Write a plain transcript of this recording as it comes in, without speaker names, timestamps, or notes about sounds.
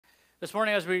This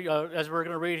morning, as we're going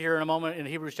to read here in a moment in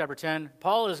Hebrews chapter 10,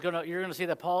 you're going to see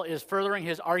that Paul is furthering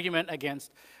his argument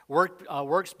against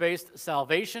works-based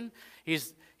salvation.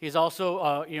 He's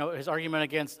also, his argument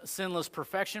against sinless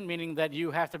perfection, meaning that you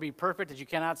have to be perfect, that you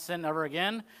cannot sin ever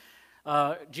again.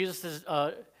 Jesus is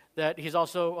that he's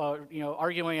also,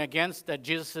 arguing against that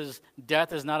Jesus'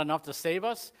 death is not enough to save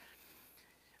us.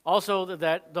 Also,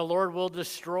 that the Lord will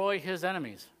destroy his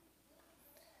enemies.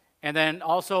 And then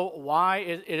also why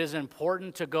it is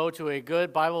important to go to a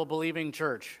good Bible-believing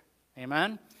church.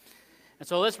 Amen? And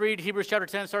so let's read Hebrews chapter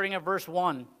 10, starting at verse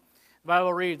 1. The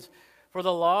Bible reads, "For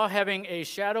the law, having a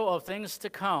shadow of things to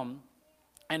come,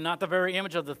 and not the very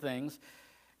image of the things,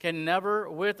 can never,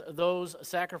 with those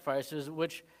sacrifices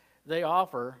which they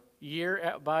offer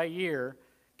year by year,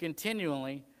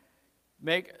 continually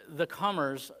make the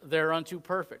comers thereunto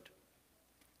perfect.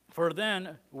 For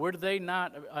then would they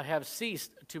not have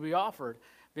ceased to be offered,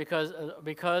 because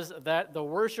that the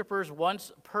worshipers once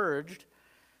purged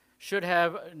should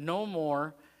have no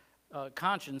more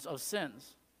conscience of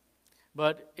sins.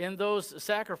 But in those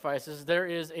sacrifices there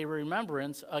is a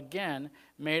remembrance again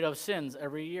made of sins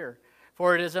every year.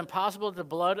 For it is impossible that the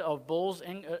blood of bulls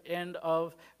and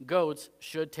of goats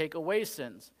should take away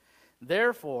sins.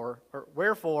 Wherefore,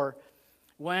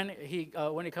 when he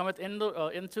cometh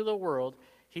into the world,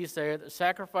 he saith,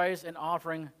 Sacrifice and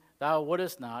offering thou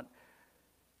wouldest not,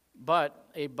 but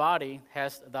a body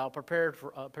hast thou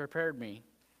prepared me.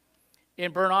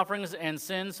 In burnt offerings and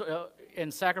sins,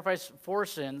 in sacrifice for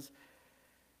sins,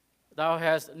 thou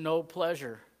hast no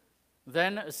pleasure.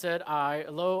 Then said I,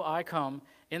 Lo, I come.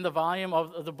 In the volume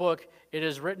of the book it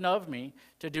is written of me,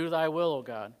 to do thy will, O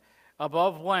God.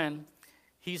 Above when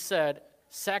he said,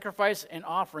 Sacrifice and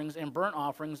offerings and burnt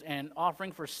offerings and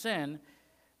offering for sin,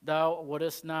 thou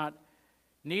wouldest not,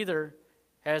 neither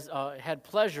has had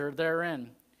pleasure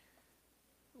therein,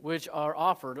 which are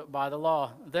offered by the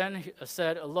law. Then he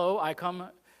said, Lo, I come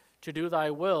to do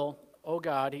thy will, O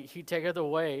God. He taketh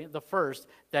away the first,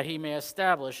 that he may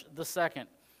establish the second.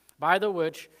 By the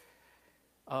which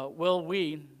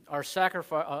we are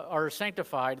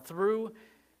sanctified through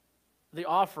the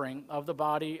offering of the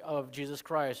body of Jesus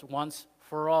Christ once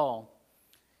for all.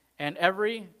 And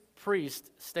every priest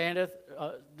standeth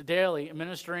daily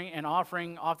ministering and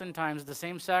offering oftentimes the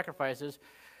same sacrifices,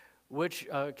 which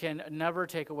can never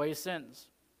take away sins.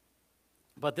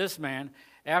 But this man,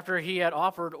 after he had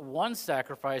offered one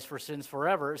sacrifice for sins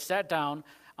forever, sat down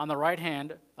on the right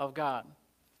hand of God.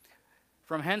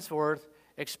 From henceforth,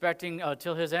 expecting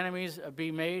till his enemies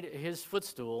be made his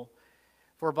footstool,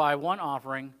 for by one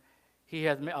offering he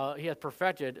hath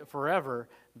perfected forever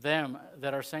them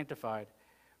that are sanctified,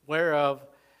 whereof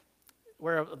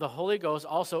the Holy Ghost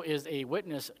also is a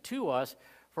witness to us.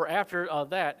 For after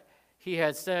that he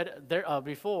had said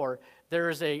before,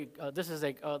 this is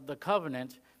the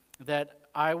covenant that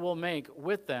I will make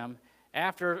with them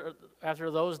after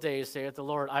those days, saith the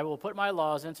Lord. I will put my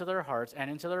laws into their hearts, and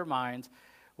into their minds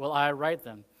will I write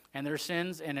them, and their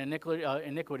sins and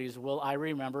iniquities will I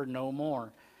remember no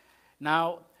more.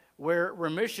 Now, where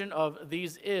remission of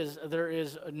these is, there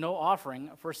is no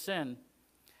offering for sin.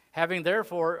 Having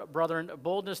therefore, brethren,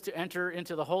 boldness to enter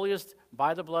into the holiest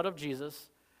by the blood of Jesus,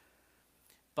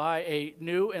 by a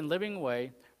new and living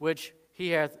way, which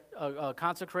he hath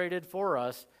consecrated for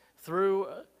us through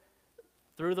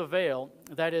the veil,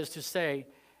 that is to say,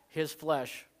 his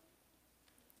flesh.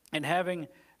 And having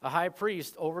a high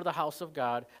priest over the house of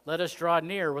God, let us draw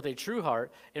near with a true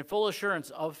heart, in full assurance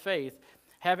of faith,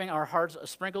 having our hearts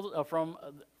sprinkled from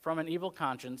an evil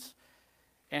conscience,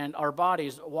 and our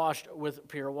bodies washed with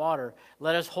pure water.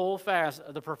 Let us hold fast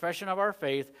the profession of our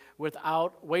faith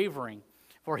without wavering,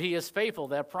 for he is faithful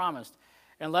that promised.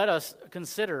 And let us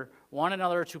consider one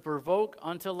another to provoke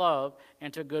unto love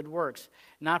and to good works,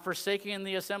 not forsaking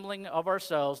the assembling of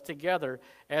ourselves together,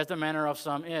 as the manner of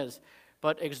some is,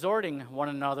 but exhorting one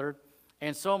another,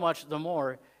 and so much the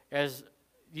more as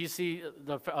ye see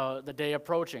the day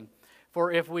approaching. For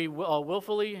if we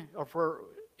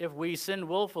if we sin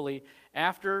willfully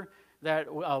after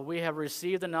that we have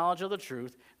received the knowledge of the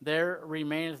truth, there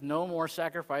remaineth no more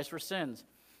sacrifice for sins,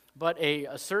 but a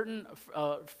certain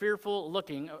fearful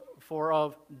looking for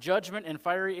of judgment and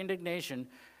fiery indignation,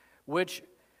 which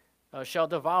shall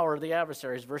devour the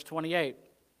adversaries. Verse 28.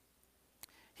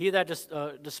 He that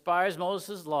despised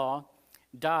Moses' law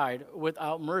died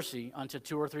without mercy unto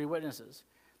 2 or 3 witnesses.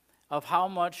 Of how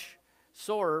much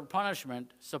sorer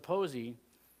punishment, suppose ye,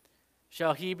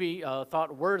 shall he be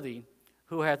thought worthy,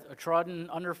 who hath trodden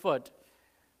underfoot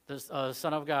the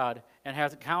Son of God, and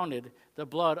hath counted the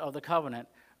blood of the covenant,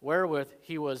 wherewith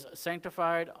he was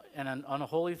sanctified in an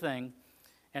unholy thing,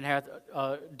 and hath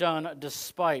done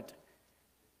despite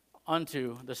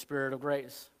unto the Spirit of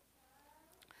grace.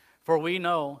 For we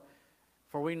know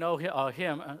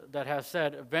him that hath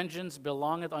said, Vengeance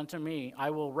belongeth unto me, I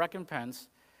will recompense,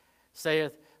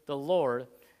 saith the Lord.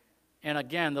 And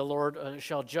again, the Lord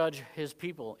shall judge his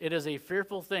people. It is a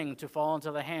fearful thing to fall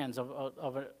into the hands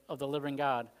of the living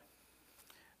God.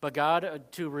 But call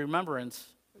to remembrance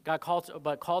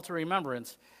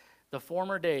the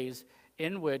former days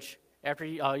in which, after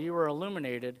you were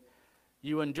illuminated,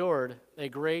 you endured a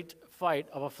great fight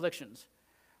of afflictions.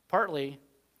 Partly,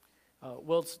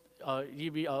 whilst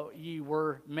ye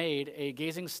were made a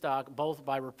gazing stock both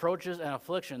by reproaches and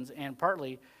afflictions, and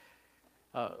partly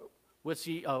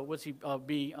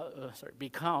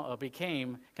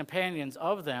became companions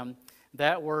of them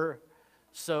that were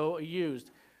so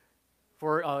used.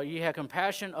 For ye had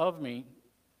compassion of me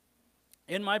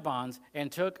in my bonds,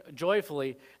 and took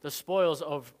joyfully the spoils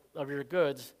of your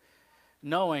goods,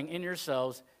 knowing in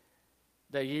yourselves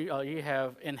that ye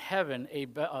have in heaven a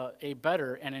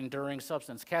better and enduring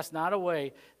substance. Cast not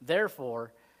away,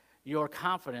 therefore, your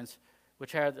confidence,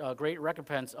 which hath a great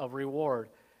recompense of reward.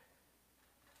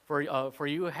 For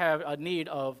you have a need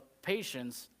of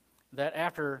patience, that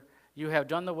after you have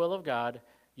done the will of God,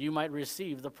 you might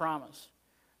receive the promise.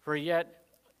 For yet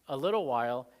a little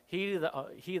while, he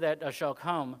that shall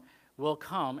come will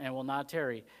come and will not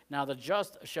tarry. Now the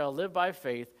just shall live by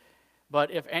faith.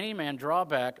 But if any man draw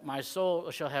back, my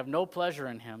soul shall have no pleasure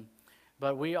in him.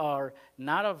 But we are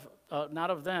not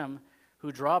of them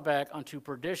who draw back unto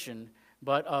perdition,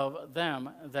 but of them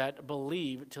that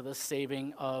believe to the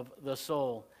saving of the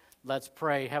soul. Let's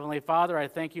pray. Heavenly Father, I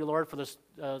thank you, Lord, for this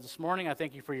morning. I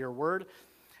thank you for your word.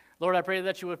 Lord, I pray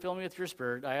that you would fill me with your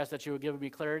Spirit. I ask that you would give me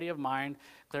clarity of mind,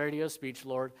 clarity of speech,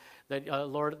 Lord.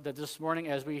 Lord, that this morning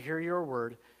as we hear your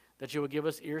word, that you would give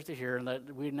us ears to hear, and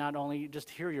that we not only just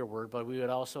hear your word, but we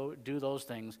would also do those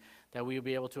things, that we would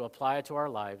be able to apply it to our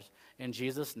lives. In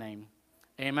Jesus' name,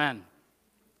 amen.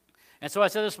 And so I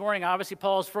said this morning, obviously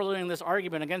Paul is furthering this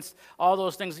argument against all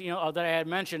those things that I had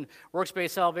mentioned: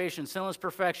 works-based salvation, sinless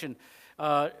perfection,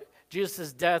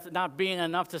 Jesus' death not being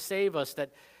enough to save us. That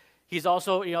he's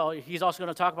also going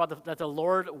to talk about that the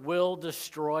Lord will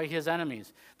destroy his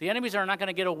enemies. The enemies are not going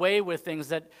to get away with things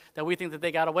that we think that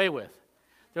they got away with.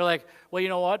 They're like, well, you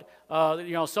know what?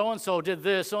 So-and-so did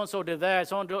this, so-and-so did that,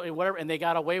 so-and-so did whatever, and they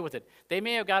got away with it. They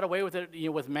may have got away with it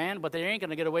with man, but they ain't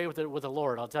going to get away with it with the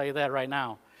Lord. I'll tell you that right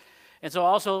now. And so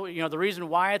also, the reason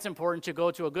why it's important to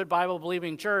go to a good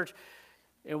Bible-believing church,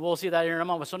 and we'll see that here in a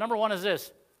moment. So number one is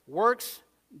this: works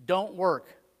don't work.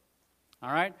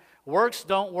 All right? Works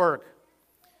don't work.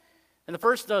 In the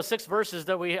first 6 verses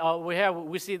that we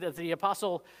see that the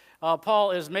Apostle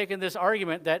Paul is making this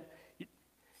argument that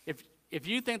if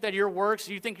you think that your works,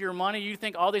 you think your money, you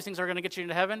think all these things are going to get you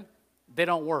into heaven, they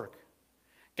don't work.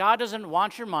 God doesn't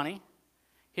want your money.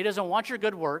 He doesn't want your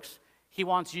good works. He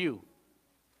wants you.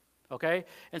 Okay?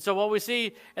 And so what we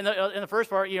see in the first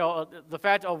part, the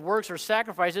fact of works or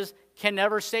sacrifices can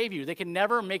never save you. They can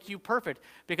never make you perfect,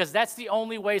 because that's the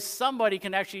only way somebody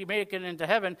can actually make it into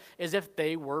heaven, is if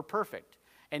they were perfect.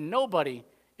 And nobody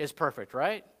is perfect,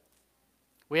 right?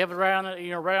 We have it right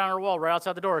on our wall, right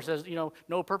outside the door. It says,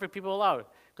 no perfect people allowed,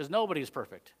 because nobody is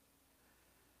perfect.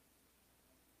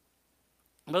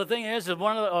 But the thing is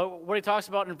one of what he talks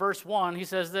about in verse 1, he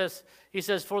says this. He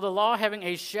says, for the law having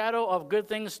a shadow of good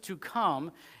things to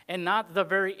come, and not the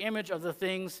very image of the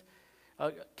things,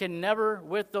 can never,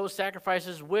 with those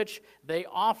sacrifices which they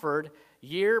offered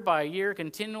year by year,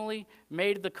 continually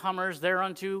made the comers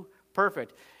thereunto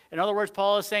perfect. In other words,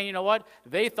 Paul is saying, you know what?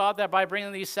 They thought that by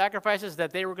bringing these sacrifices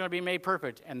that they were going to be made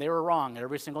perfect, and they were wrong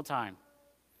every single time.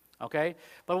 Okay?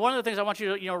 But one of the things I want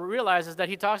you to realize is that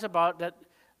he talks about that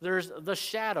there's the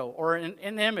shadow or an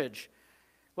image.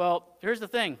 Well, here's the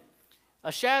thing.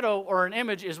 A shadow or an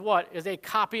image is what? Is a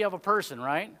copy of a person,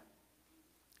 right?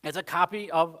 It's a copy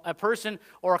of a person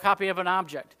or a copy of an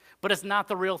object. But it's not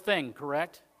the real thing,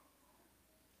 correct?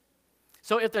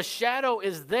 So if the shadow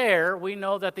is there, we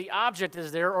know that the object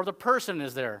is there or the person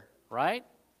is there, right?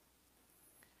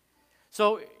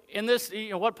 So in this,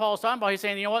 what Paul's talking about, he's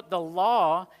saying, the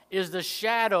law is the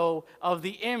shadow of the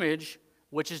image,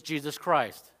 which is Jesus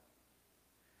Christ.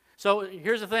 So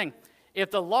here's the thing.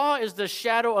 If the law is the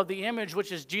shadow of the image,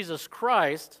 which is Jesus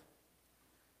Christ,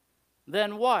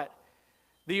 then what?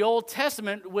 The Old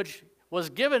Testament, which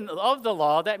was given of the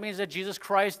law, that means that Jesus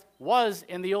Christ was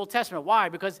in the Old Testament. Why?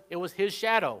 Because it was his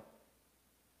shadow.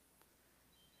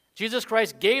 Jesus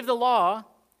Christ gave the law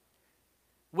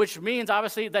which means,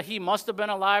 obviously, that he must have been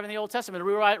alive in the Old Testament.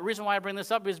 The reason why I bring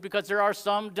this up is because there are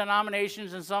some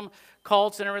denominations and some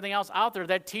cults and everything else out there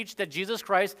that teach that Jesus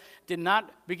Christ did not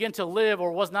begin to live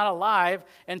or was not alive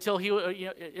until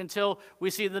until we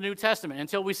see the New Testament,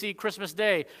 until we see Christmas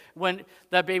Day when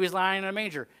that baby's lying in a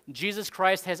manger. Jesus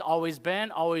Christ has always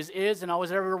been, always is, and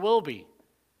always ever will be.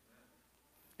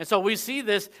 And so we see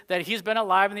this, that he's been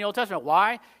alive in the Old Testament.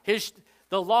 Why?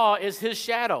 The law is his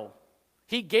shadow.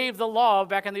 He gave the law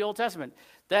back in the Old Testament.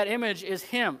 That image is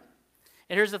him.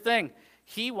 And here's the thing.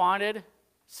 He wanted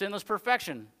sinless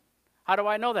perfection. How do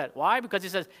I know that? Why? Because he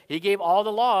says he gave all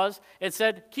the laws and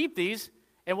said, keep these,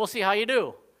 and we'll see how you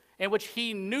do. In which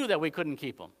he knew that we couldn't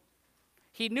keep them.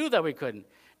 He knew that we couldn't.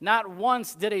 Not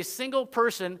once did a single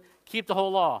person keep the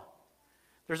whole law.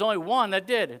 There's only one that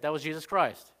did. That was Jesus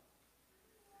Christ.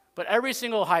 But every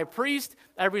single high priest,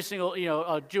 every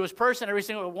single Jewish person, every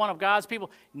single one of God's people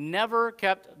never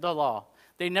kept the law.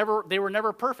 They were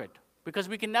never perfect because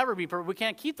we can never be perfect. We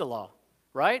can't keep the law,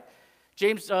 right?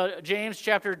 James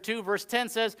chapter 2 verse 10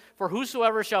 says, "For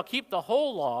whosoever shall keep the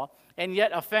whole law and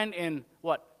yet offend in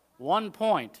what? One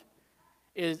point,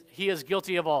 he is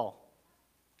guilty of all,"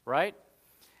 right?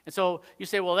 And so you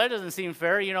say, well, that doesn't seem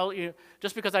fair.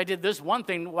 Just because I did this one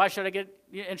thing, why should I get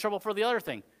in trouble for the other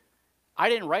thing? I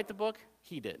didn't write the book,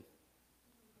 he did.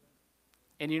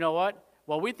 And you know what?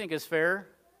 What we think is fair,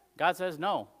 God says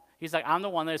no. He's like, I'm the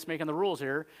one that's making the rules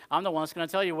here. I'm the one that's going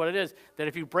to tell you what it is. That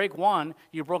if you break one,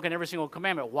 you've broken every single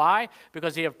commandment. Why?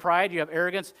 Because you have pride, you have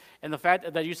arrogance, and the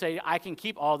fact that you say, I can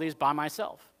keep all these by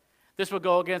myself. This would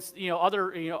go against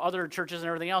other churches and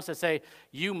everything else that say,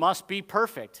 you must be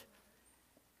perfect.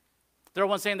 They're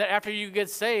one saying that after you get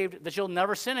saved, that you'll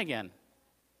never sin again.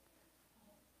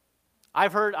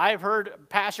 I've heard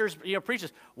pastors, preach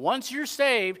this. Once you're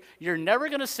saved, you're never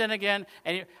going to sin again.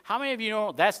 And how many of you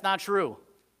know that's not true?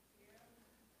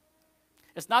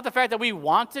 It's not the fact that we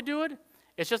want to do it.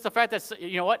 It's just the fact that,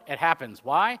 it happens.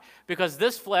 Why? Because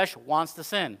this flesh wants to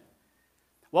sin.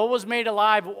 What was made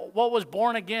alive, what was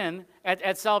born again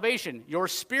at salvation? Your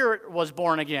spirit was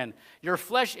born again. Your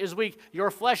flesh is weak.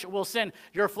 Your flesh will sin.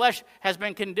 Your flesh has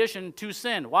been conditioned to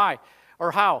sin. Why?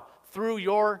 Or how? Through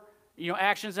your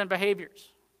actions and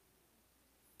behaviors.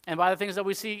 And by the things that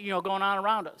we see, going on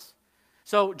around us.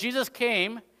 So Jesus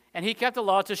came and he kept the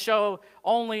law to show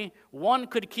only one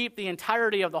could keep the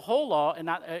entirety of the whole law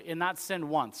and not sin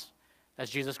once. That's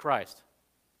Jesus Christ.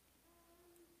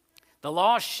 The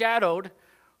law shadowed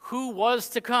who was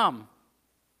to come.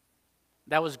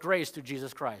 That was grace through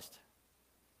Jesus Christ.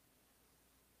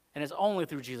 And it's only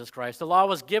through Jesus Christ. The law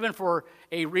was given for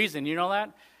a reason. You know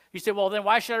that? You say, well, then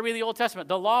why should I read the Old Testament?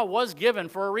 The law was given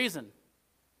for a reason.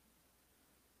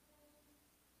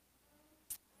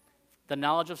 The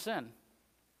knowledge of sin.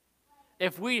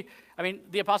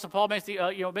 The Apostle Paul makes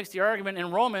the argument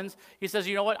in Romans. He says,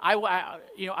 you know what?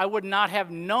 I would not have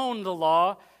known the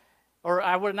law, or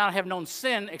I would not have known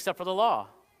sin except for the law.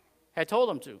 Had told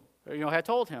him to, had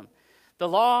told him. The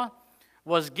law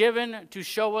was given to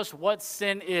show us what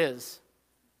sin is.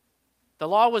 The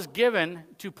law was given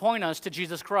to point us to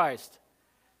Jesus Christ.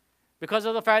 Because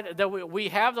of the fact that we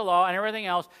have the law and everything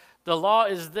else, the law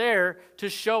is there to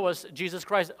show us Jesus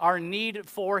Christ, our need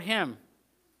for him.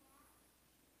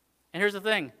 And here's the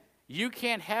thing. You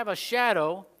can't have a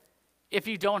shadow if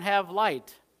you don't have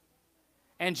light.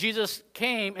 And Jesus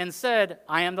came and said,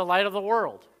 I am the light of the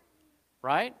world.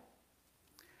 Right?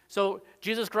 So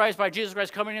by Jesus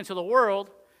Christ coming into the world,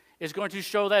 is going to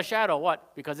show that shadow.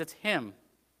 What? Because it's him.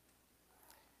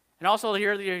 And also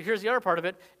here's the other part of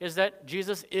it, is that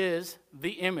Jesus is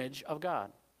the image of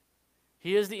God.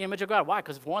 He is the image of God. Why?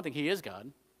 Because for one thing, he is God.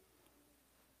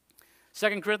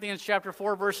 2 Corinthians chapter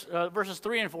 4, verses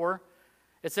 3 and 4,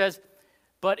 it says,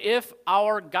 but if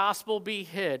our gospel be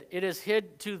hid, it is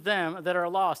hid to them that are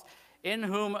lost, in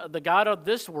whom the God of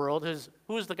this world,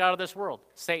 who is the God of this world?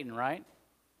 Satan, right?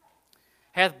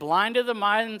 Hath blinded the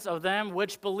minds of them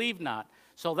which believe not.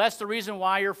 So that's the reason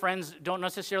why your friends don't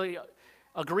necessarily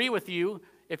agree with you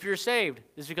if you're saved.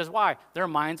 Is because why? Their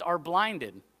minds are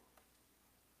blinded. It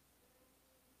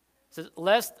says,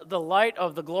 lest the light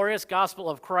of the glorious gospel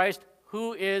of Christ,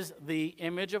 who is the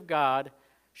image of God,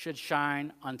 should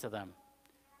shine unto them.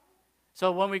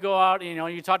 So when we go out,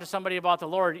 you talk to somebody about the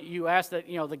Lord, you ask that,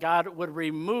 the God would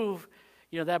remove,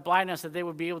 that blindness, that they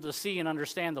would be able to see and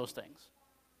understand those things.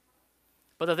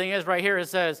 But the thing is, right here, it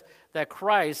says that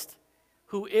Christ,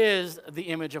 who is the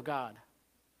image of God.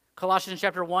 Colossians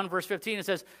chapter 1, verse 15, it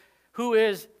says, who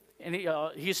is, and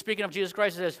he's speaking of Jesus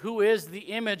Christ, it says, who is the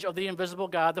image of the invisible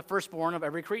God, the firstborn of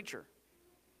every creature.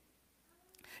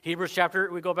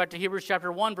 We go back to Hebrews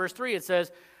chapter 1, verse 3. It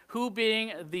says, who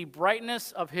being the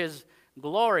brightness of his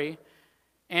glory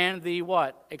and the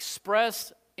what?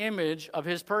 Express image of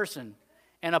his person,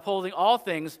 and upholding all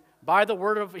things by the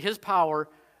word of his power,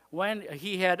 when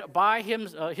he had by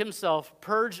himself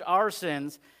purged our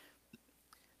sins,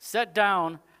 sat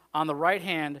down on the right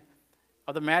hand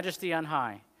of the majesty on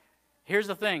high. Here's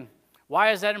the thing.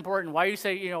 Why is that important? Why you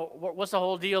say, what's the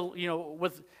whole deal,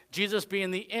 with Jesus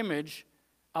being the image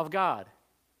of God?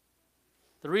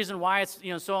 The reason why it's,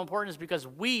 so important is because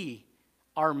we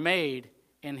are made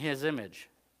in his image.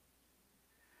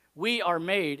 We are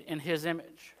made in his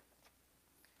image.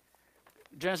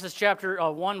 Genesis chapter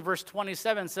 1, verse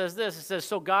 27 says this. It says,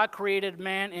 so God created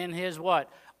man in his what?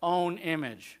 Own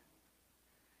image.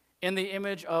 In the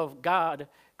image of God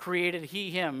created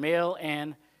he him, male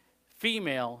and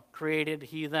female created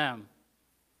he them.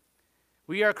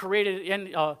 We are created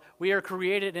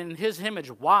in his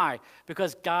image. Why?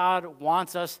 Because God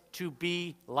wants us to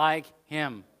be like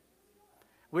him.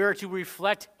 We are to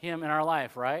reflect him in our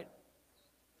life, right?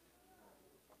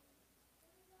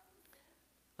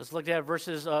 Let's look at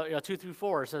verses 2 through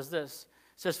 4. It says this.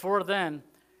 It says, for then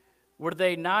would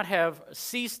they not have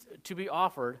ceased to be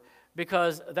offered,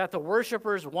 because that the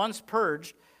worshipers once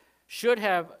purged should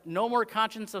have no more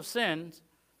conscience of sins,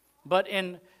 but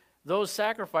in those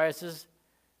sacrifices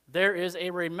there is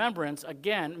a remembrance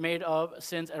again made of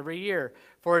sins every year.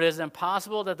 For it is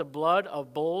impossible that the blood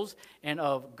of bulls and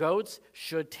of goats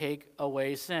should take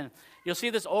away sin. You'll see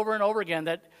this over and over again,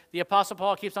 that the Apostle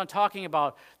Paul keeps on talking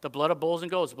about the blood of bulls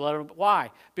and goats. Why?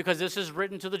 Because this is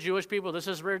written to the Jewish people. This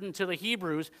is written to the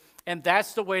Hebrews, and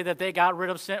that's the way that they got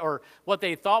rid of sin, or what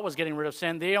they thought was getting rid of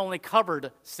sin. They only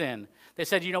covered sin. They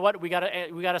said, you know what, we got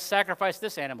to sacrifice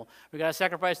this animal. We got to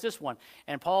sacrifice this one.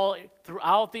 And Paul,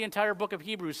 throughout the entire book of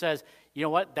Hebrews, says, you know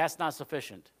what, that's not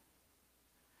sufficient.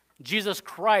 Jesus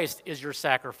Christ is your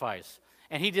sacrifice,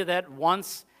 and he did that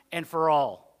once and for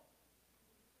all.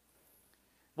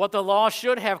 What the law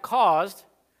should have caused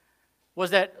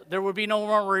was that there would be no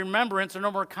more remembrance or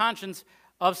no more conscience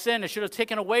of sin. It should have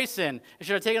taken away sin. It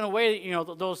should have taken away,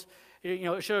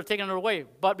 it should have taken it away.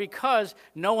 But because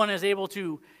no one is able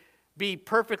to be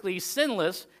perfectly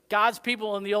sinless, God's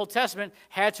people in the Old Testament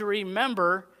had to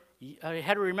remember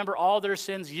all their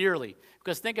sins yearly.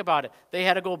 Because think about it. They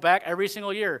had to go back every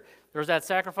single year. There was that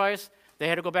sacrifice. They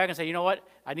had to go back and say, you know what?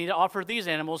 I need to offer these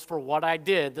animals for what I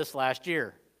did this last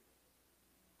year.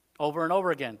 Over and over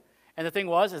again. And the thing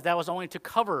was, that was only to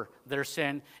cover their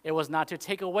sin. It was not to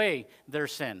take away their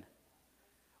sin.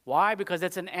 Why? Because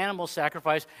it's an animal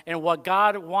sacrifice, and what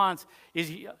God wants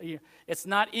is, it's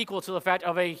not equal to the fact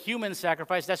of a human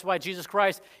sacrifice. That's why Jesus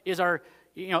Christ is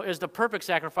is the perfect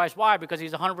sacrifice. Why? Because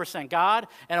he's 100% God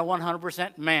and a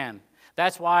 100% man.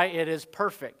 That's why it is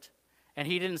perfect. And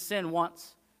he didn't sin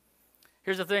once.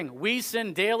 Here's the thing. We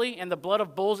sin daily, and the blood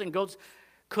of bulls and goats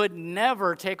could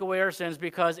never take away our sins,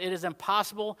 because it is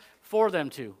impossible for them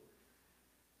to.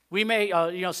 We may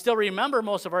still remember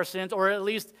most of our sins, or at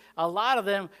least a lot of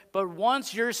them, but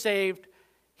once you're saved,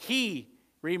 he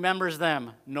remembers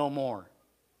them no more.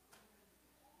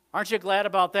 Aren't you glad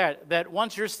about that? That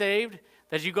once you're saved,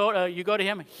 that you go to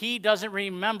him, he doesn't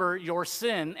remember your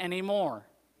sin anymore.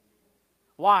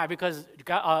 Why? Because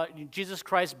Jesus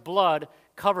Christ's blood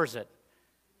covers it,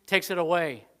 takes it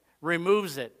away,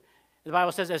 removes it. The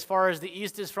Bible says, as far as the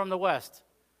east is from the west,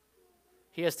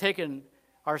 he has taken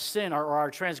our sin or our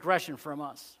transgression from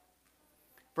us.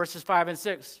 Verses 5 and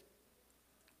 6.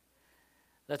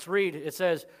 Let's read. It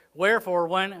says, wherefore,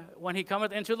 when he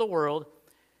cometh into the world,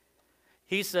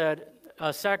 he said,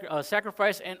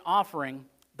 sacrifice and offering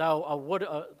thou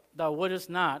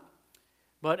wouldest not,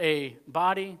 but a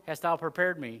body hast thou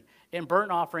prepared me. In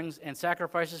burnt offerings and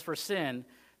sacrifices for sin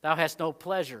thou hast no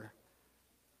pleasure.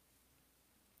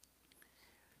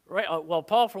 Right, well,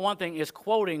 Paul, for one thing, is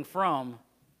quoting from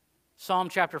Psalm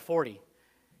chapter 40.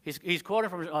 He's quoting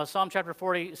from Psalm chapter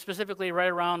 40, specifically right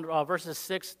around verses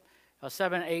 6,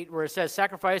 7, 8, where it says,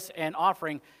 sacrifice and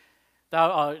offering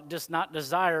thou dost not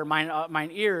desire, mine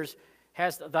ears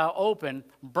hast thou opened,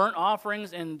 burnt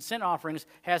offerings and sin offerings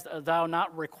hast thou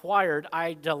not required.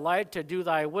 I delight to do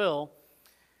thy will.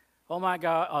 O my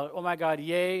God,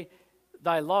 yea,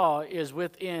 thy law is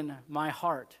within my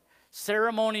heart.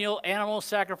 Ceremonial animal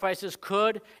sacrifices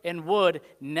could and would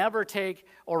never take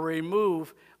or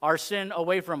remove our sin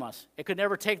away from us. It could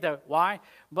never take that. Why?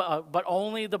 But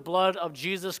only the blood of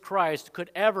Jesus Christ could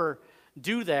ever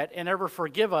do that and ever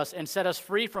forgive us and set us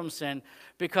free from sin,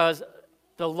 because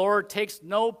the Lord takes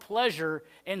no pleasure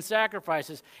in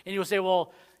sacrifices. And you'll say,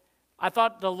 well, I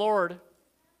thought the Lord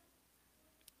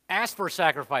asked for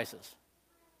sacrifices.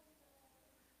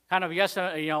 kind of yes,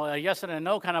 a yes and a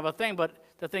no kind of a thing. But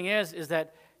the thing is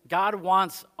that God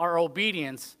wants our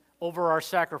obedience over our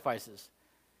sacrifices.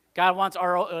 God wants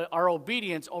our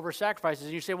obedience over sacrifices.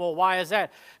 And you say, well, why is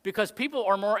that? Because people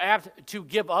are more apt to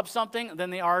give up something than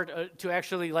they are to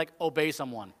actually like obey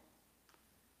someone.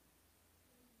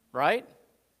 Right?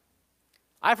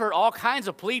 I've heard all kinds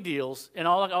of plea deals and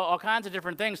all kinds of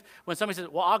different things when somebody says,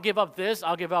 well, I'll give up this,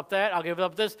 I'll give up that, I'll give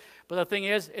up this. But the thing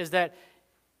is that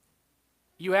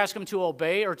you ask them to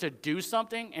obey or to do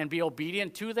something and be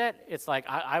obedient to that, it's like,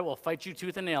 I will fight you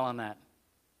tooth and nail on that.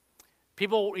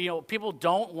 People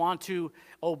don't want to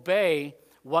obey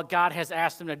what God has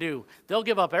asked them to do. They'll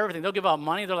give up everything. They'll give up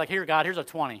money. They're like, here, God, here's a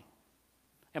 20,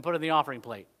 and put it in the offering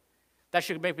plate. That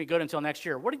should make me good until next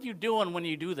year. What are you doing when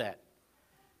you do that?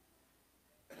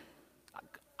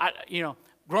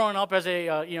 Growing up as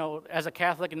a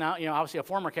Catholic, and now, obviously a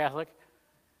former Catholic,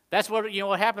 that's what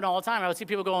happened all the time. I would see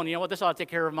people going, you know what, this ought to take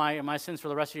care of my sins for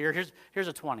the rest of the year. Here's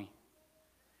a 20.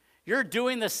 You're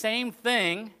doing the same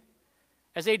thing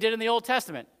as they did in the Old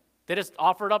Testament. They just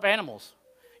offered up animals.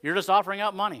 You're just offering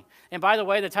up money. And by the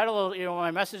way, the title of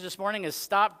my message this morning is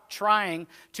Stop Trying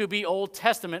to Be Old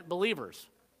Testament Believers.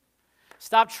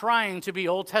 Stop trying to be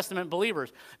Old Testament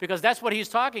believers. Because that's what he's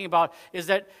talking about, is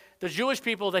that the Jewish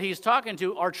people that he's talking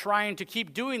to are trying to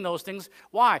keep doing those things.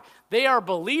 Why? They are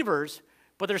believers,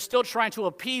 but they're still trying to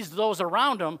appease those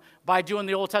around them by doing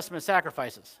the Old Testament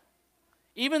sacrifices.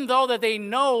 Even though that they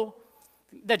know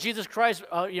that Jesus Christ,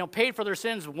 paid for their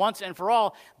sins once and for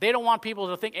all, they don't want people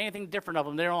to think anything different of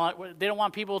them. They don't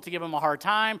want people to give them a hard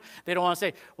time. They don't want to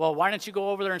say, well, why don't you go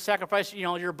over there and sacrifice,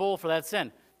 your bull for that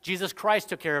sin? Jesus Christ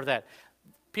took care of that.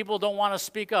 People don't want to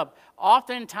speak up.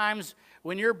 Oftentimes,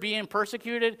 when you're being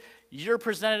persecuted, you're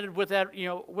presented with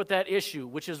that issue,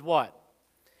 which is what?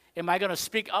 Am I going to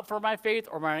speak up for my faith,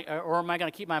 or am I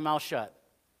going to keep my mouth shut?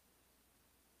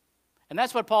 And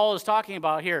that's what Paul is talking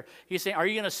about here. He's saying, are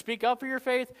you going to speak up for your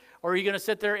faith, or are you going to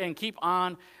sit there and keep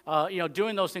on,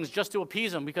 doing those things just to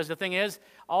appease them? Because the thing is,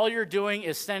 all you're doing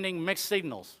is sending mixed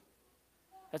signals.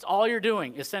 That's all you're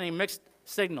doing, is sending mixed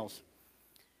signals.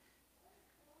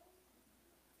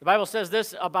 The Bible says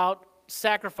this about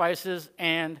sacrifices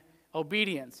and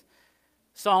obedience.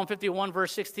 Psalm 51,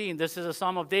 verse 16. This is a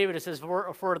psalm of David. It says,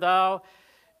 For thou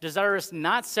desirest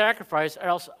not sacrifice, or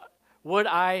else would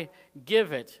I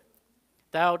give it.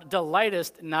 Thou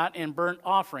delightest not in burnt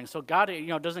offerings. So God,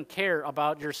 doesn't care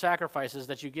about your sacrifices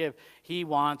that you give. He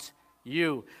wants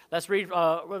you. Let's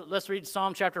read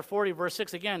Psalm chapter 40, verse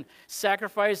 6 again.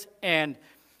 Sacrifice and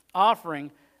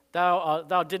offering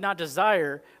thou did not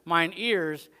desire. Mine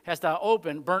ears hast thou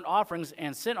opened. Burnt offerings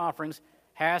and sin offerings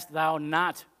hast thou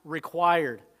not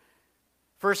required.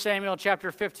 1 Samuel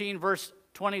chapter 15, verse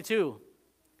 22.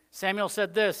 Samuel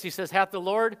said this. He says, Hath the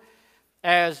Lord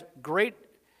as great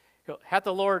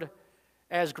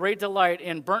delight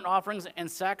in burnt offerings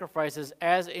and sacrifices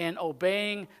as in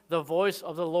obeying the voice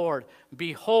of the Lord.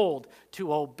 Behold,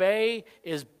 to obey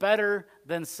is better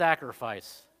than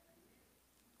sacrifice.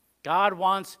 God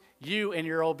wants you in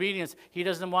your obedience. He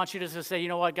doesn't want you to just say, you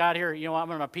know what, God, here, I'm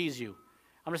going to appease you.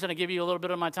 I'm just going to give you a little bit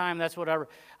of my time. That's whatever.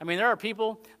 I mean, there are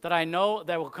people that I know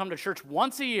that will come to church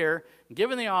once a year,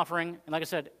 give in the offering, and like I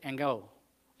said, and go.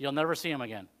 You'll never see them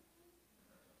again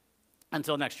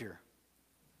until next year.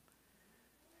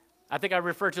 I think I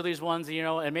refer to these ones,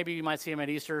 and maybe you might see them at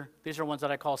Easter. These are ones that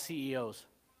I call CEOs.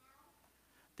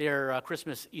 They're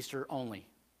Christmas, Easter only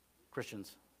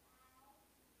Christians.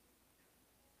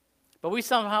 But we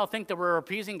somehow think that we're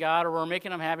appeasing God or we're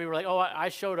making him happy. We're like, oh, I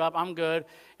showed up, I'm good.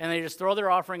 And they just throw their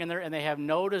offering in there and they have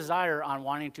no desire on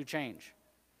wanting to change.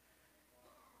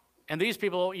 And these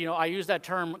people, I use that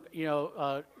term,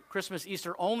 Christmas,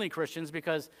 Easter only Christians,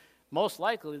 because most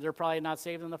likely they're probably not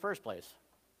saved in the first place.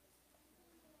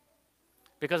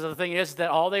 Because the thing is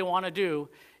that all they want to do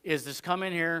is just come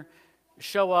in here,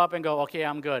 show up, and go, okay,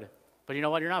 I'm good. But you know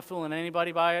what? You're not fooling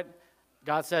anybody by it.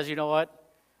 God says, you know what?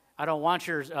 I don't want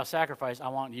your sacrifice. I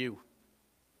want you.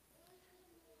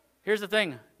 Here's the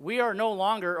thing. We are no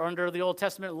longer under the Old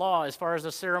Testament law as far as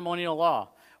the ceremonial law.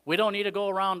 We don't need to go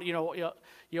around,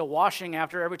 washing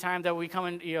after every time that we come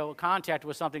in, contact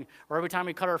with something, or every time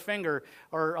we cut our finger,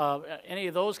 or any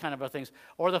of those kind of things.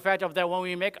 Or the fact of that when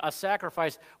we make a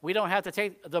sacrifice, we don't have to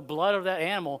take the blood of that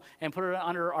animal and put it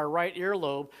under our right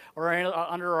earlobe or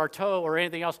under our toe or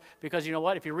anything else. Because you know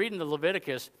what? If you read in the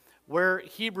Leviticus, where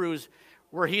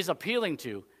he's appealing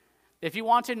to, if you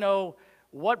want to know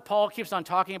what Paul keeps on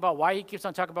talking about, why he keeps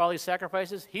on talking about all these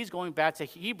sacrifices, he's going back to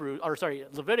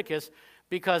Leviticus,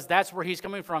 because that's where he's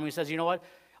coming from. He says, you know what?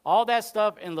 All that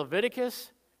stuff in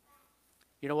Leviticus,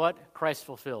 you know what? Christ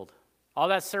fulfilled. All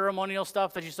that ceremonial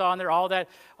stuff that you saw in there, all that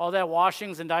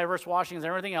washings and diverse washings and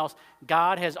everything else,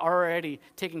 God has already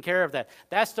taken care of that.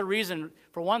 That's the reason,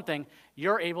 for one thing,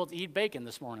 you're able to eat bacon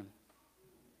this morning.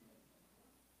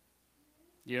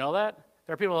 Do you know that?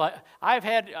 There are people like, I've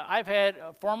had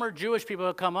former Jewish people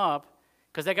who come up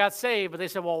because they got saved, but they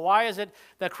said, well, why is it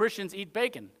that Christians eat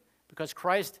bacon? Because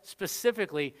Christ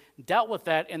specifically dealt with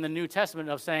that in the New Testament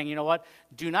of saying, you know what,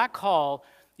 do not call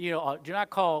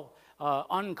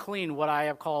unclean what I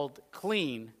have called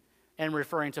clean, and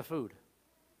referring to food.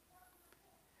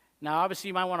 Now, obviously,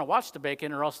 you might want to watch the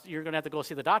bacon, or else you're going to have to go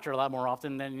see the doctor a lot more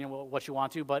often than what you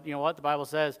want to. But you know what? The Bible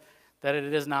says that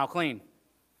it is now clean.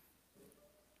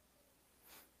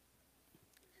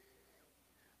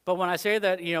 But when I say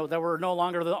that, that we're no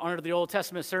longer under the Old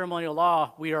Testament ceremonial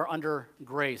law, we are under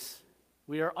grace.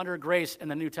 We are under grace in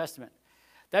the New Testament.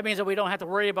 That means that we don't have to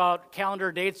worry about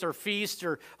calendar dates or feasts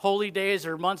or holy days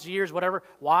or months, years, whatever.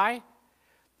 Why?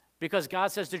 Because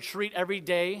God says to treat every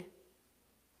day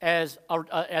as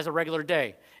a regular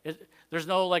day. There's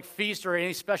no feast or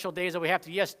any special days that we have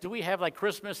to. Yes, do we have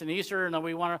Christmas and Easter and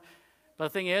we want to? But the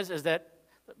thing is that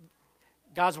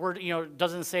God's word,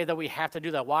 doesn't say that we have to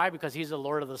do that. Why? Because He's the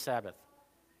Lord of the Sabbath.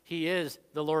 He is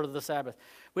the Lord of the Sabbath.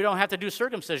 We don't have to do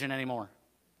circumcision anymore.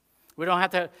 We don't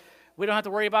have to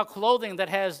worry about clothing that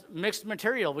has mixed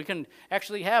material. We can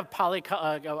actually have a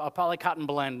polycotton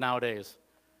blend nowadays.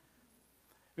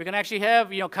 We can actually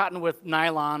have cotton with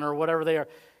nylon or whatever they are.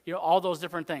 All those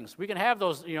different things. We can have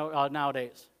those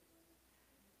nowadays.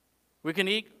 We can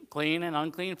eat clean and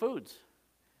unclean foods.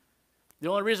 The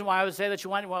only reason why I would say that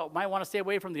you might want to stay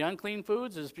away from the unclean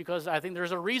foods is because I think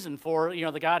there's a reason for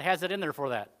that God has it in there for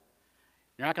that.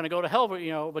 You're not going to go to hell,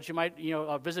 but you might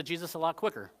visit Jesus a lot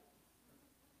quicker.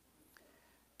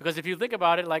 Because if you think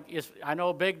about it, I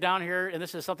know big down here, and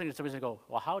this is something that somebody's going to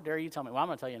go, well, how dare you tell me? Well, I'm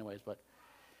going to tell you anyways, but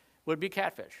would be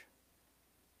catfish.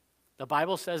 The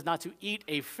Bible says not to eat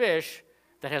a fish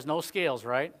that has no scales,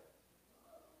 right?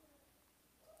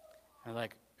 And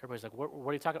everybody's like, what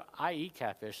are you talking about? I eat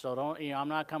catfish, so don't, I'm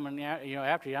not coming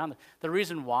after you. The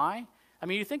reason why,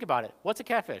 you think about it. What's a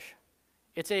catfish?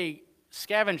 It's a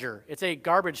scavenger. It's a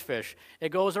garbage fish. It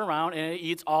goes around and it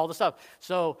eats all the stuff.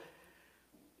 So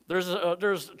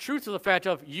there's truth to the fact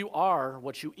of you are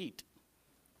what you eat.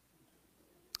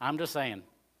 I'm just saying.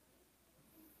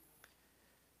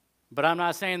 But I'm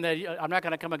not saying that I'm not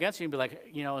going to come against you and be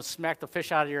like, smack the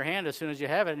fish out of your hand as soon as you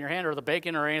have it in your hand, or the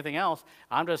bacon or anything else.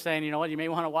 I'm just saying, you know what, you may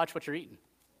want to watch what you're eating.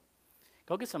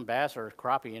 Go get some bass or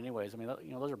crappie anyways.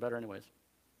 Those are better anyways.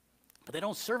 But they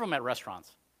don't serve them at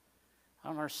restaurants. I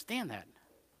don't understand that.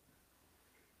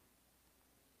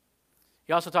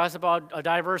 He also talks about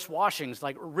diverse washings,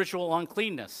 like ritual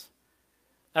uncleanness.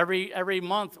 Every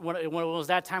month, when it was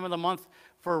that time of the month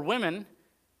for women,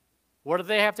 what did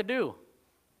they have to do?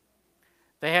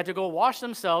 They had to go wash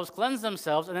themselves, cleanse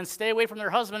themselves, and then stay away from their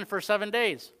husband for 7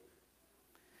 days.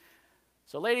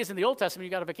 So ladies, in the Old Testament, you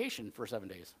got a vacation for 7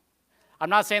 days. I'm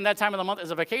not saying that time of the month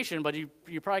is a vacation, but you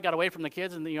probably got away from the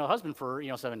kids and the husband for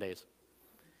 7 days.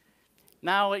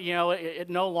 Now, it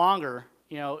no longer,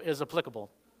 is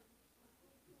applicable.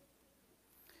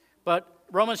 But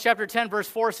Romans chapter 10, verse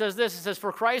 4 says this. It says,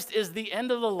 for Christ is the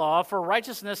end of the law for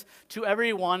righteousness to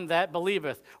everyone that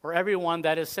believeth, or everyone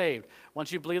that is saved.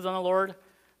 Once you believe on the Lord,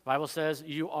 the Bible says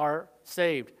you are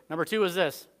saved. Number 2 is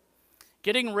this.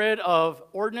 Getting rid of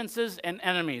ordinances and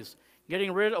enemies.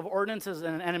 Getting rid of ordinances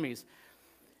and enemies.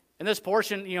 In this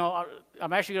portion,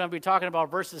 I'm actually going to be talking about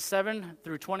verses 7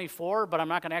 through 24, but I'm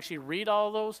not going to actually read all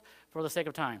of those for the sake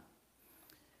of time.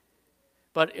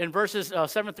 But in verses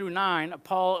 7 through 9,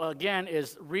 Paul, again,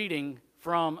 is reading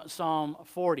from Psalm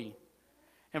 40.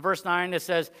 In verse 9, it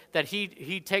says that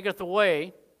he taketh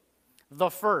away the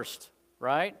first,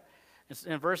 right? It's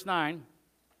in verse 9,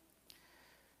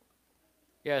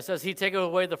 it says, he taketh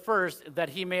away the first, that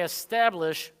he may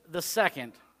establish the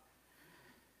second.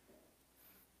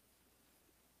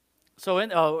 So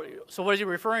what is he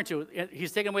referring to?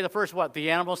 He's taking away the first what? The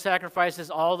animal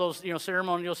sacrifices, all those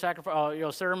ceremonial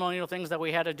ceremonial things that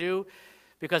we had to do,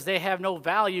 because they have no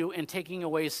value in taking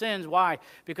away sins. Why?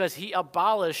 Because he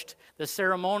abolished the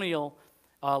ceremonial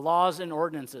laws and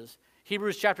ordinances.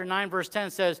 Hebrews chapter 9, verse 10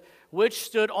 says, which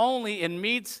stood only in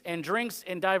meats and drinks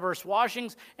and diverse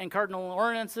washings and cardinal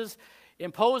ordinances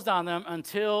imposed on them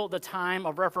until the time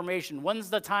of Reformation. When's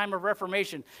the time of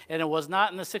Reformation? And it was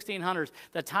not in the 1600s.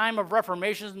 The time of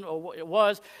Reformation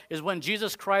is when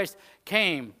Jesus Christ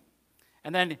came.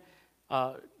 And then,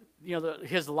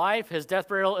 his life, his death,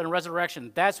 burial, and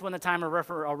resurrection. That's when the time of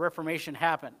Reformation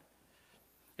happened.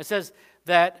 It says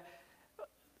that,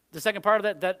 the second part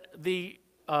of that the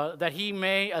that he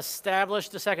may establish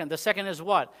the second. The second is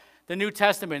what? The New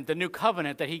Testament, the new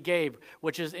covenant that he gave,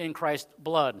 which is in Christ's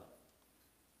blood.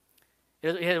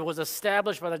 It was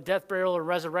established by the death, burial, and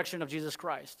resurrection of Jesus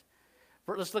Christ.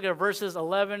 Let's look at verses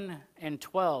 11 and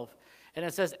 12. And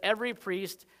it says, every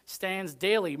priest stands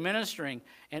daily ministering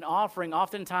and offering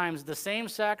oftentimes the same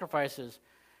sacrifices,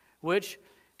 which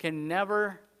can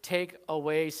never take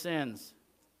away sins.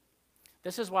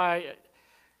 This is why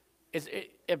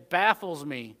it baffles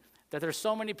me that there's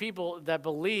so many people that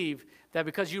believe that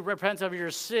because you repent of your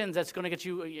sins, that's going to get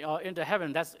you into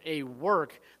heaven. That's a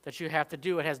work that you have to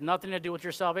do. It has nothing to do with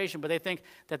your salvation, but they think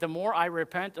that the more I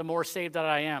repent, the more saved that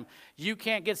I am. You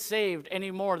can't get saved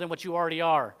any more than what you already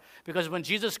are, because when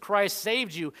Jesus Christ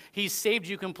saved you, he saved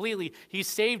you completely. He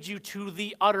saved you to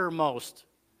the uttermost.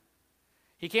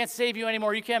 He can't save you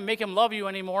anymore. You can't make him love you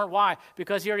anymore. Why?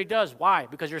 Because he already does. Why?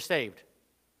 Because you're saved.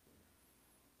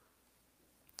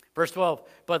 Verse 12,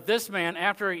 but this man,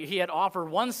 after he had offered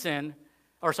one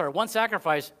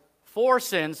sacrifice for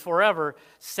sins forever,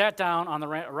 sat down on the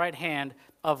right hand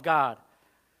of God.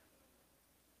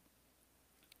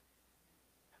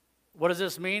 What does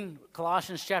this mean?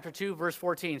 Colossians chapter 2, verse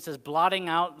 14 says, blotting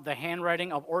out the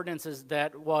handwriting of ordinances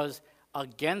that was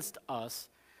against us,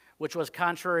 which was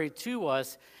contrary to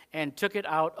us, and took it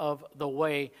out of the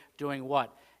way, doing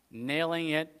what? Nailing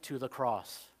it to the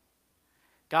cross.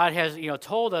 God has,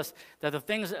 told us that the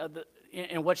things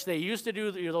in which they used to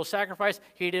do those sacrifices,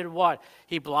 he did what?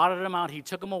 He blotted them out. He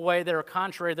took them away. They were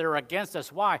contrary. They were against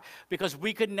us. Why? Because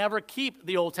we could never keep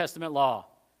the Old Testament law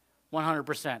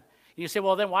 100%. And you say,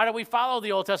 well, then why do we follow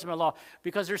the Old Testament law?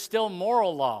 Because there's still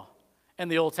moral law in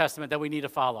the Old Testament that we need to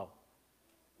follow.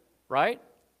 Right?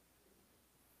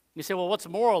 You say, well, what's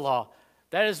moral law?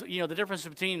 That is, the difference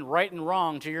between right and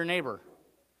wrong to your neighbor.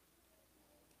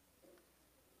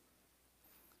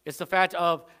 It's the fact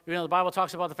of, the Bible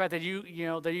talks about the fact that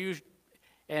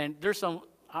and there's some,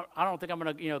 I don't think I'm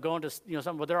going to, go into,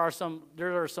 some, but there are some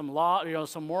law,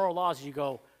 some moral laws you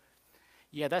go,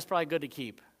 yeah, that's probably good to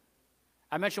keep.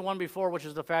 I mentioned one before, which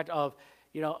is the fact of,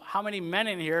 how many men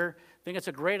in here think it's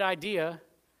a great idea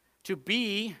to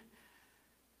be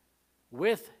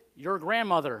with your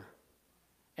grandmother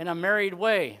in a married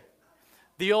way?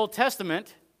 The Old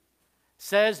Testament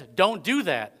says don't do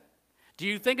that. Do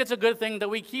you think it's a good thing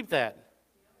that we keep that?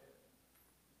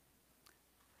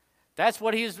 That's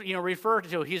what he's referred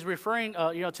to. He's referring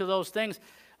to those things.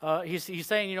 He's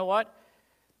saying, that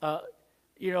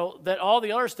all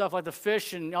the other stuff like the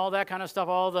fish and all that kind of stuff,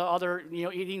 all the other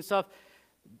eating stuff,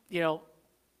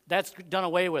 that's done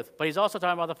away with. But he's also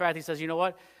talking about the fact, he says,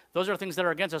 those are things that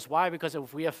are against us. Why? Because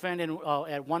if we offend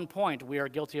at one point, we are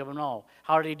guilty of them all.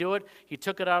 How did he do it? He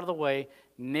took it out of the way,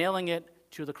 nailing it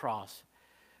to the cross.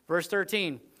 Verse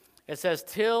 13, it says,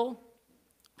 till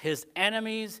his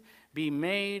enemies be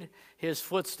made his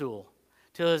footstool.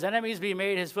 Till his enemies be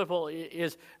made his footstool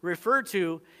is referred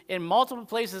to in multiple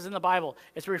places in the Bible.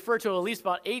 It's referred to at least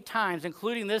about 8 times,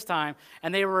 including this time,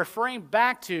 and they were referring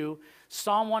back to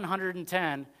Psalm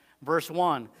 110, verse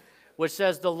 1, which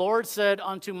says, the Lord said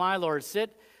unto my Lord,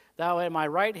 sit thou at my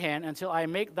right hand until I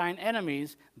make thine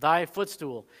enemies thy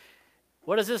footstool.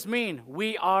 What does this mean?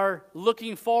 We are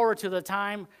looking forward to the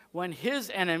time when his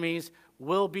enemies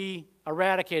will be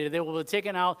eradicated. They will be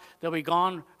taken out. They'll be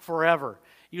gone forever.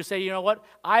 You say, you know what?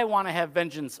 I want to have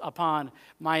vengeance upon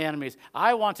my enemies.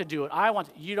 I want to do it.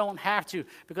 You don't have to,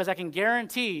 because I can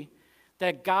guarantee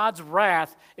that God's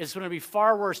wrath is going to be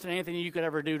far worse than anything you could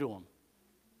ever do to them.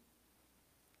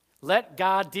 Let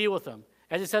God deal with them.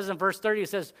 As it says in verse 30, it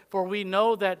says, For we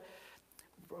know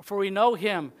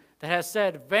him that has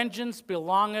said, vengeance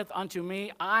belongeth unto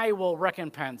me, I will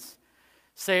recompense,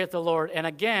 saith the Lord. And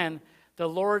again, the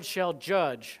Lord shall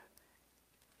judge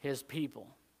his people.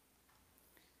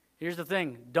 Here's the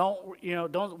thing,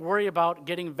 don't worry about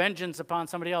getting vengeance upon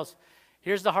somebody else.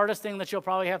 Here's the hardest thing that you'll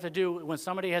probably have to do when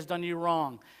somebody has done you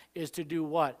wrong, is to do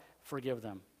what? Forgive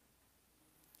them.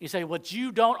 You say, well,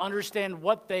 you don't understand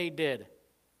what they did.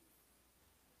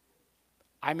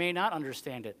 I may not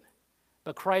understand it.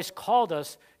 But Christ called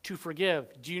us to forgive.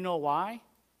 Do you know why?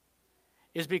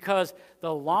 Is because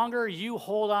the longer you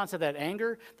hold on to that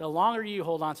anger, the longer you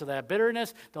hold on to that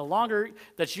bitterness, the longer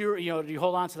that you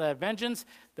hold on to that vengeance,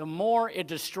 the more it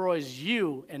destroys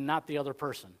you and not the other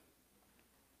person.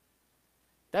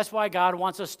 That's why God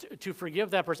wants us to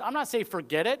forgive that person. I'm not saying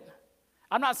forget it.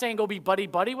 I'm not saying go be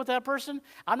buddy-buddy with that person.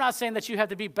 I'm not saying that you have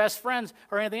to be best friends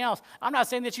or anything else. I'm not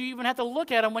saying that you even have to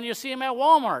look at them when you see them at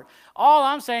Walmart. All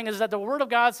I'm saying is that the Word of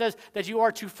God says that you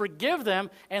are to forgive them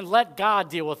and let God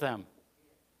deal with them.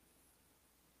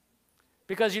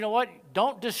 Because you know what?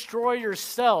 Don't destroy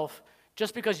yourself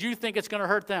just because you think it's going to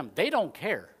hurt them. They don't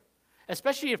care.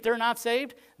 Especially if they're not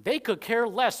saved, they could care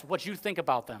less what you think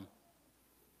about them.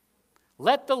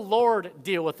 Let the Lord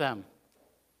deal with them.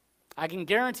 I can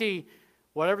guarantee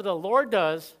whatever the Lord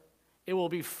does, it will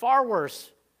be far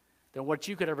worse than what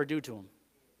you could ever do to them.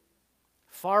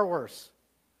 Far worse.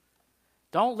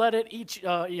 Don't let it eat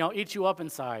you up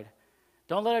inside.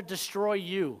 Don't let it destroy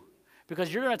you,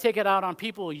 because you're going to take it out on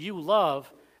people you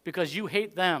love because you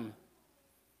hate them.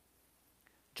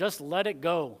 Just let it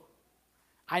go.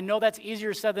 I know that's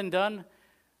easier said than done,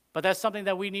 but that's something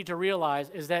that we need to realize,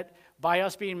 is that by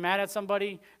us being mad at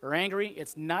somebody or angry,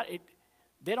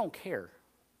 they don't care.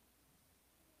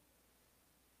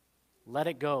 Let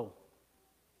it go.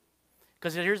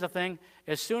 Because here's the thing,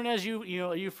 as soon as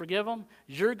you forgive them,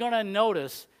 you're going to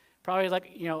notice probably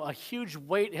like, a huge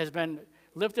weight has been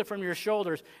lifted from your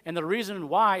shoulders, and the reason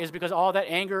why is because all that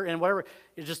anger and whatever,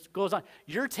 it just goes on.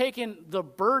 You're taking the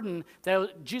burden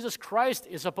that Jesus Christ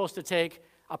is supposed to take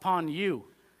upon you.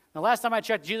 The last time I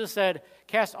checked, Jesus said,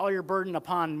 cast all your burden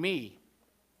upon me,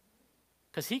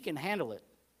 because he can handle it.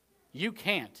 You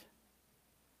can't.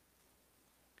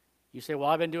 You say, well,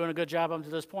 I've been doing a good job up to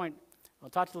this point. Well,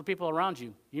 talk to the people around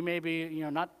you. You may be,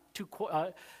 not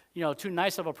too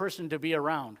nice of a person to be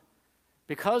around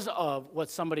because of what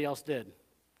somebody else did.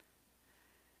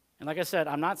 And like I said,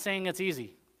 I'm not saying it's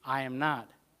easy. I am not.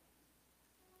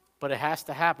 But it has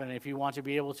to happen if you want to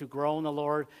be able to grow in the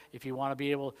Lord, if you want to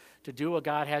be able to do what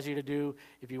God has you to do,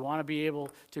 if you want to be able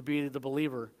to be the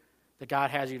believer that God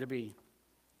has you to be.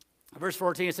 Verse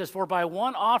 14, it says, for by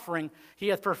one offering he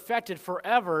hath perfected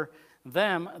forever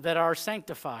them that are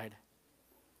sanctified.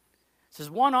 It says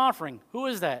one offering. Who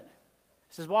is that?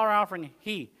 It says one offering.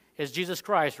 He is Jesus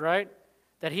Christ, right?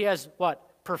 That he has what?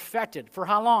 Perfected. For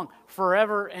how long?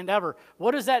 Forever and ever.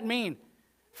 What does that mean?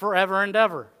 Forever and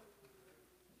ever.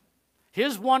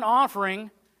 His one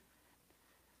offering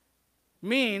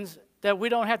means that we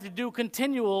don't have to do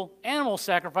continual animal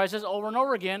sacrifices over and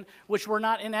over again, which were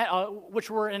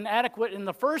inadequate in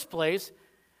the first place.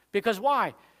 Because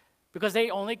why? Because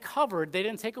they only covered, they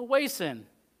didn't take away sin.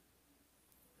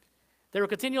 There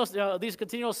were these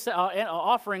continuous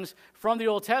offerings from the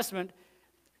Old Testament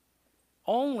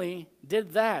only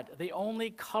did that. They only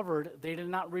covered, they did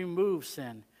not remove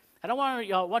sin. I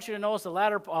want you to notice the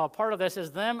latter part of this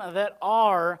is them that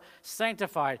are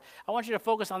sanctified. I want you to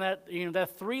focus on that,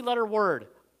 that three-letter word,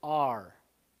 are.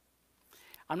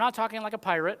 I'm not talking like a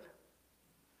pirate.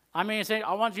 I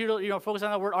want you to focus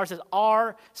on that word are. It says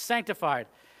are sanctified.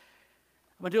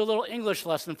 I'm going to do a little English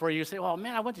lesson for you. You say, well,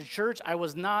 man, I went to church. I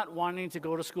was not wanting to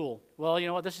go to school. Well, you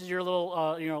know what? This is your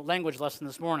little language lesson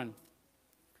this morning.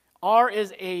 Are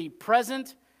is a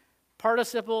present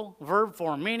participle verb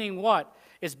form, meaning what?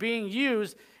 It's being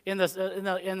used in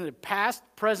the past,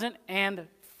 present, and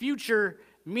future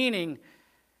meaning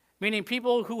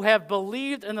people who have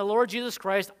believed in the Lord Jesus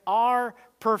Christ are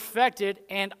perfected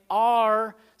and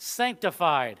are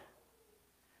sanctified.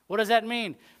 What does that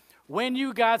mean? When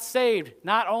you got saved,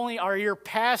 not only are your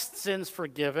past sins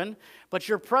forgiven, but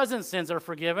your present sins are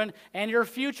forgiven and your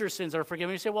future sins are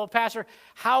forgiven. You say, well, Pastor,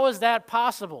 how is that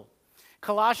possible?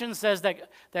 Colossians says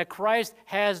that Christ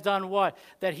has done what?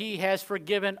 That he has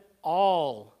forgiven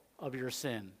all of your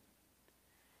sin.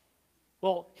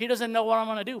 Well, he doesn't know what I'm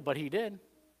going to do, but he did.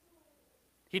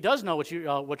 He does know what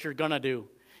you're going to do.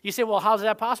 You say, well, how's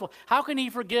that possible? How can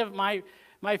he forgive my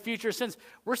future sins?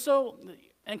 We're so,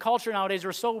 in culture nowadays,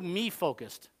 we're so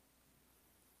me-focused.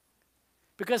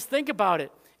 Because think about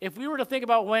it. If we were to think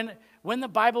about when the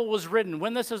Bible was written,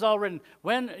 when this is all written,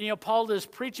 when Paul is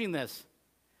preaching this,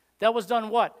 that was done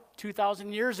what?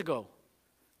 2,000 years ago.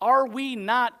 Are we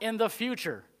not in the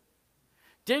future?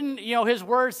 Didn't his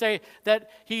word say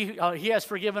that he has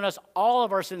forgiven us all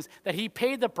of our sins, that he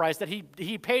paid the price, that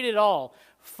he paid it all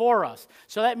for us?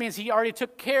 So that means he already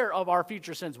took care of our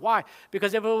future sins. Why?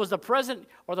 Because if it was the present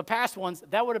or the past ones,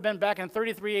 that would have been back in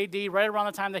 33 AD, right around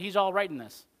the time that he's all writing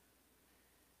this.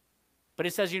 But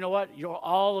he says, you know what?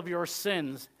 All of your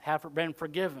sins have been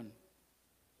forgiven.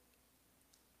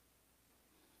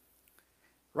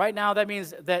 Right now, that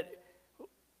means that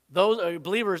those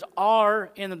believers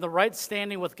are in the right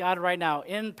standing with God right now.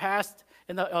 In the past,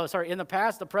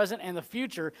 the present, and the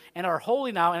future, and are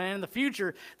holy now. And in the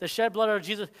future, the shed blood of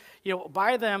Jesus,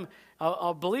 by them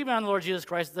believing on the Lord Jesus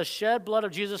Christ, the shed blood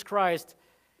of Jesus Christ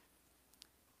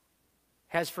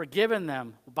has forgiven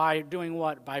them by doing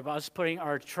what? By us putting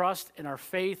our trust and our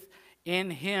faith in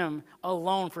him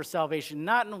alone for salvation,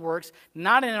 not in works,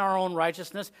 not in our own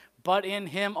righteousness, but in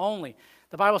him only.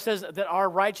 The Bible says that our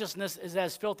righteousness is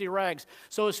as filthy rags.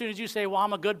 So as soon as you say, well,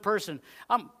 I'm a good person,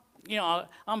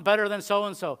 I'm better than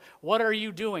so-and-so. What are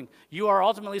you doing? You are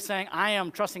ultimately saying, I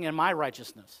am trusting in my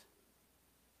righteousness.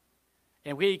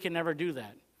 And we can never do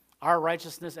that. Our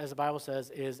righteousness, as the Bible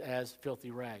says, is as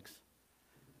filthy rags.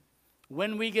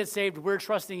 When we get saved, we're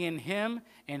trusting in him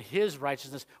and his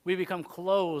righteousness. We become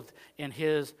clothed in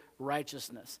his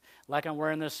righteousness. Like I'm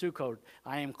wearing this suit coat.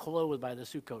 I am clothed by the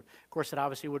suit coat. Of course, it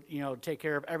obviously would, take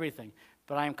care of everything.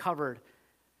 But I am covered,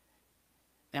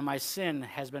 and my sin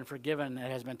has been forgiven. It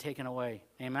has been taken away.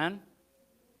 Amen?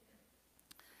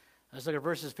 Let's look at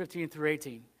verses 15 through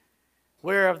 18.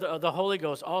 Whereof the Holy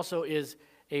Ghost also is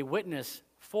a witness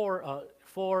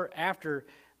for after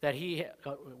that he...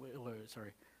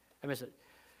 sorry. I missed it.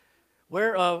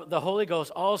 Whereof the Holy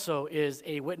Ghost also is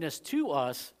a witness to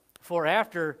us, for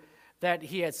after that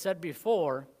he had said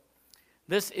before,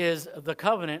 this is the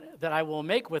covenant that I will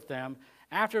make with them.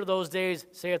 After those days,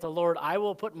 saith the Lord, I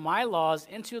will put my laws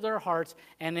into their hearts,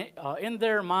 and in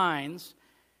their minds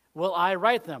will I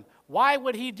write them. Why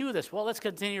would he do this? Well, let's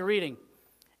continue reading.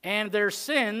 And their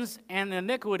sins and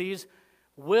iniquities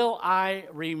will I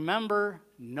remember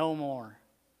no more.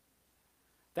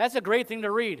 That's a great thing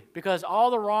to read, because all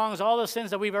the wrongs, all the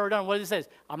sins that we've ever done, what does it say?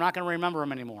 I'm not going to remember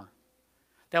them anymore.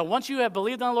 That once you have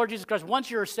believed on the Lord Jesus Christ, once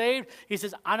you're saved, he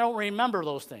says, I don't remember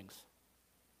those things.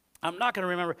 I'm not going to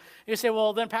remember. You say,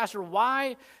 well, then, Pastor,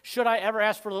 why should I ever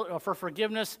ask for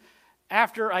forgiveness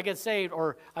after I get saved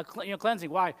or cleansing?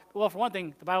 Why? Well, for one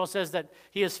thing, the Bible says that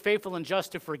he is faithful and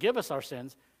just to forgive us our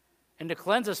sins and to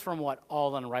cleanse us from what?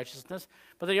 All unrighteousness.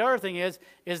 But the other thing is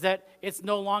that it's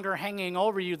no longer hanging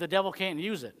over you. The devil can't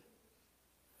use it.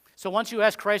 So once you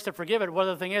ask Christ to forgive it, what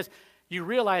the thing is, you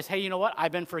realize, hey, you know what?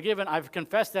 I've been forgiven. I've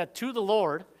confessed that to the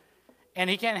Lord, and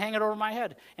he can't hang it over my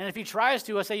head. And if he tries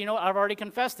to, I say, you know what? I've already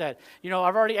confessed that. I've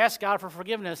already asked God for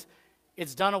forgiveness.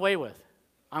 It's done away with.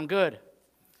 I'm good.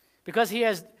 Because he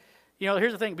has,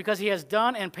 here's the thing. Because he has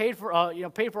done and paid for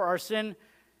our sin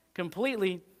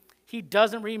completely, he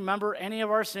doesn't remember any of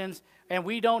our sins, and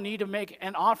we don't need to make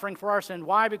an offering for our sin.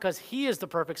 Why? Because he is the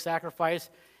perfect sacrifice,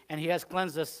 and he has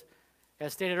cleansed us,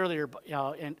 as stated earlier,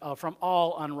 from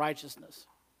all unrighteousness.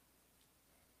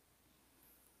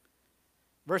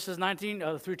 Verses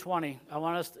 19 through 20.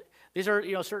 These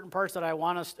are certain parts that I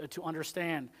want us to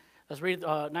understand. Let's read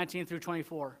 19 through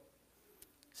 24.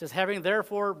 It says, having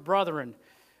therefore, brethren,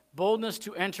 boldness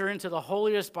to enter into the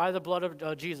holiest by the blood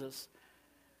of Jesus,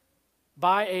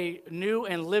 by a new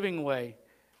and living way,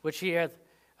 which he hath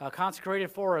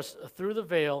consecrated for us through the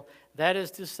veil, that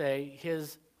is to say,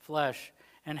 his flesh,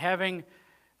 and having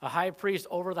a high priest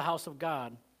over the house of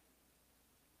God,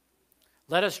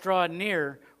 let us draw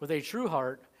near with a true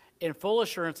heart, in full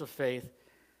assurance of faith,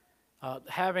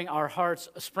 having our hearts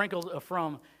sprinkled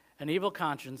from an evil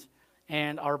conscience,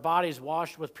 and our bodies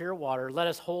washed with pure water. Let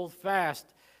us hold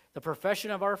fast the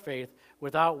profession of our faith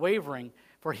without wavering,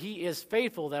 for he is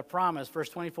faithful that promised. Verse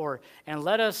 24, and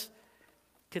let us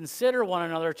consider one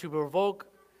another to provoke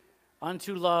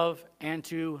unto love and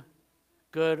to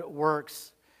good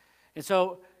works. And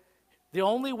so the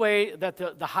only way that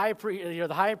the high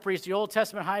priest, the Old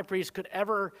Testament high priest, could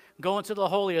ever go into the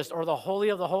holiest, or the holy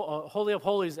of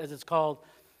holies, as it's called,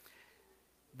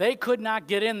 they could not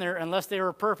get in there unless they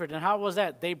were perfect. And how was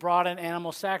that? They brought an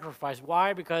animal sacrifice.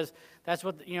 Why? Because that's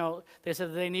what they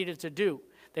said that they needed to do.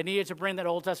 They needed to bring that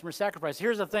Old Testament sacrifice.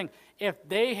 Here's the thing: if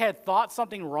they had thought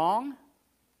something wrong,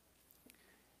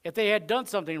 if they had done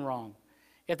something wrong,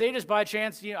 if they just by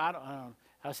chance, I don't know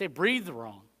how to say, breathed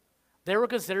wrong, they were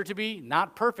considered to be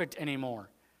not perfect anymore.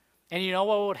 And you know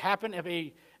what would happen if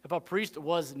a priest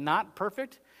was not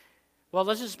perfect? Well,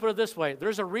 let's just put it this way.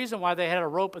 There's a reason why they had a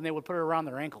rope and they would put it around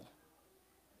their ankle.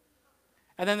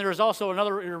 And then there's also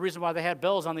another reason why they had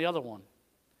bells on the other one.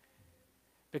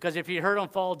 Because if you heard them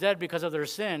fall dead because of their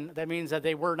sin, that means that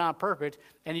they were not perfect,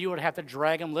 and you would have to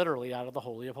drag them literally out of the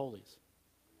Holy of Holies.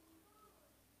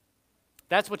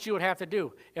 That's what you would have to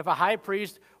do. If a high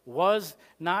priest was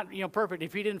not perfect,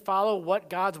 if he didn't follow what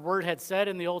God's word had said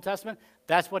in the Old Testament,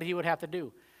 that's what he would have to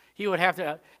do. He would have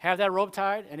to have that rope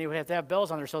tied, and he would have to have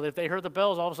bells on there, so that if they heard the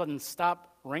bells all of a sudden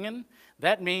stop ringing,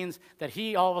 that means that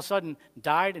he all of a sudden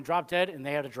died and dropped dead, and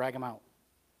they had to drag him out.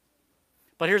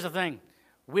 But here's the thing.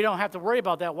 We don't have to worry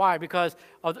about that. Why? Because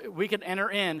we can enter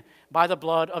in by the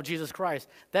blood of Jesus Christ.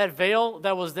 That veil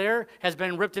that was there has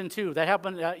been ripped in two. That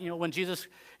happened when Jesus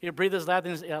breathed his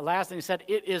last and he said,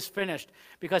 it is finished.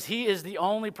 Because he is the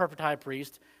only perfect high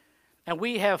priest. And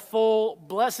we have full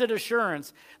blessed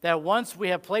assurance that once we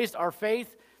have placed our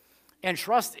faith and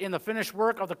trust in the finished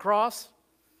work of the cross,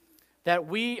 that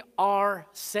we are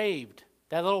saved.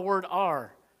 That little word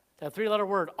 "are," that three-letter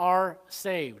word, are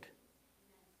saved.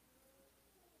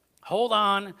 Hold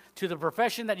on to the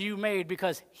profession that you made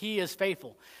because he is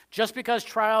faithful. Just because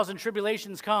trials and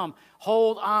tribulations come,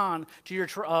 hold on to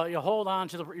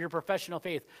your professional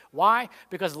faith. Why?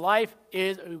 Because life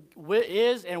is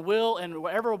and will and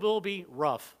whatever will be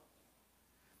rough.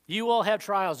 You will have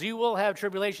trials. You will have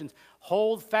tribulations.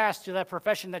 Hold fast to that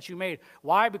profession that you made.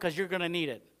 Why? Because you're going to need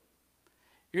it.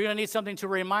 You're going to need something to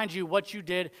remind you what you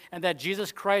did and that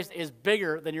Jesus Christ is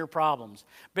bigger than your problems,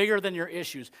 bigger than your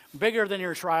issues, bigger than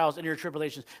your trials and your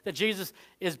tribulations, that Jesus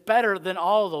is better than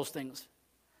all of those things.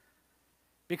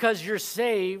 Because you're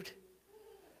saved,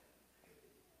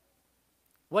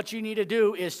 what you need to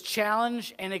do is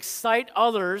challenge and excite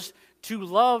others to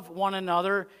love one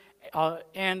another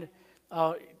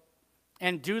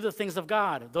and do the things of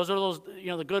God. Those are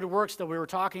the good works that we were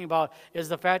talking about, is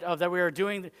the fact of that we are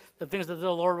doing the things that the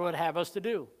Lord would have us to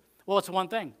do. Well, it's one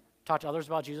thing, talk to others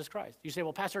about Jesus Christ. You say,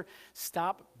 well, Pastor,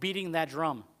 stop beating that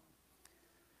drum.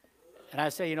 And I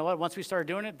say, you know what, once we start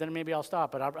doing it, then maybe I'll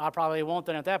stop. But I probably won't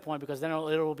then at that point, because then it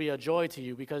will be a joy to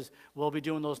you, because we'll be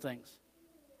doing those things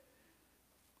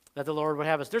that the Lord would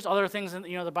have us. There's other things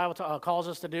the Bible calls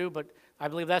us to do, but I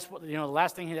believe that's what, the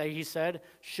last thing that he said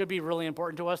should be really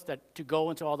important to us, that to go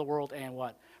into all the world and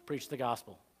what? Preach the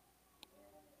gospel.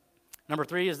 Number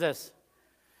 3 is this.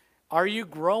 Are you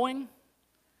growing,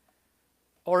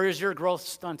 or is your growth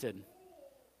stunted?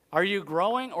 Are you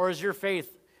growing, or is your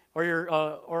faith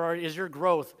or is your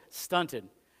growth stunted?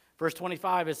 Verse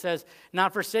 25, it says,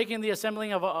 not forsaking the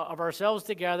assembling of ourselves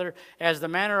together, as the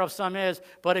manner of some is,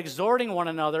 but exhorting one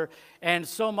another, and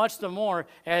so much the more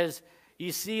as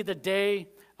you see the day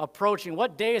approaching.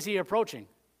 What day is he approaching?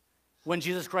 When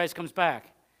Jesus Christ comes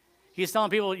back. He's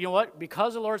telling people, you know what?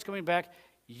 Because the Lord's coming back,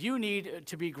 you need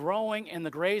to be growing in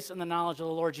the grace and the knowledge of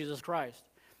the Lord Jesus Christ.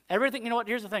 Everything,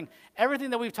 here's the thing. Everything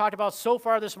that we've talked about so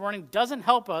far this morning doesn't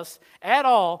help us at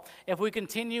all if we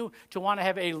continue to want to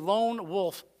have a lone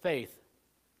wolf faith.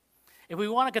 If we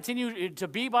want to continue to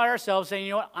be by ourselves, saying,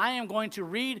 you know what, I am going to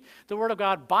read the Word of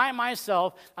God by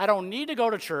myself. I don't need to go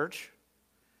to church.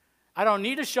 I don't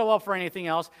need to show up for anything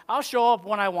else. I'll show up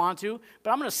when I want to,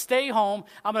 but I'm going to stay home.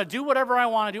 I'm going to do whatever I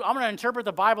want to do. I'm going to interpret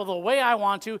the Bible the way I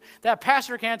want to. That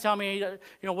pastor can't tell me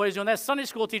what he's doing. That Sunday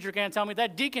school teacher can't tell me.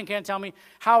 That deacon can't tell me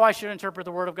how I should interpret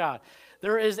the Word of God.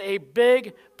 There is a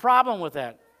big problem with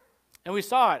that, and we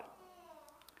saw it.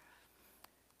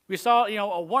 We saw,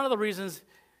 one of the reasons,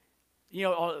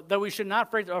 that we should not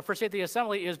forsake the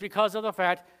assembly is because of the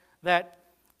fact that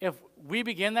if we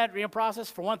begin that process,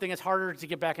 for one thing, it's harder to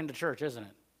get back into church, isn't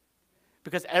it?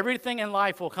 Because everything in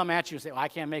life will come at you and say, I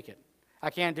can't make it. I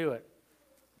can't do it.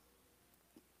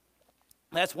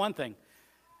 That's one thing.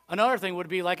 Another thing would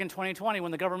be like in 2020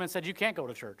 when the government said you can't go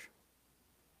to church.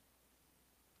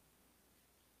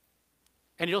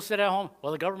 And you'll sit at home,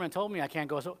 well, the government told me I can't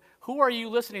go. So who are you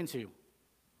listening to?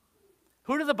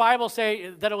 Who did the Bible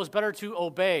say that it was better to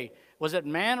obey? Was it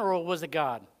man or was it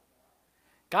God?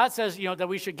 God says, that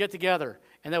we should get together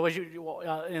and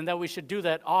that we should do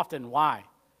that often. Why?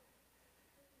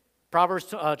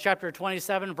 Proverbs chapter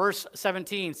 27, verse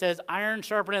 17 says, iron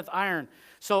sharpeneth iron.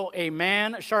 So a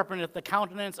man sharpeneth the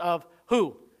countenance of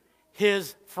who?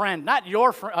 His friend. Not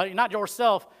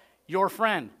yourself, your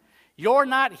friend. You're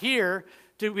not here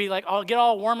to be like, get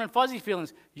all warm and fuzzy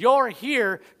feelings. You're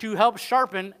here to help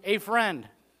sharpen a friend.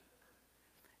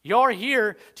 You're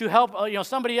here to help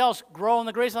somebody else grow in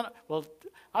the grace. Well,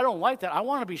 I don't like that. I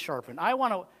want to be sharpened. I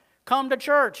want to come to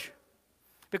church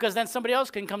because then somebody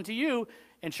else can come to you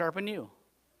and sharpen you.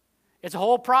 It's a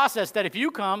whole process that if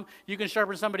you come, you can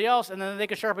sharpen somebody else, and then they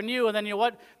can sharpen you, and then you know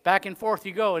what? Back and forth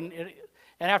you go. And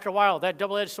after a while, that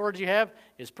double-edged sword you have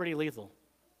is pretty lethal.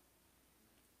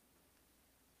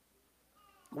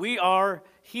 We are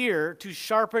here to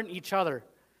sharpen each other.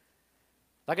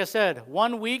 Like I said,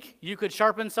 one week you could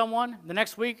sharpen someone. The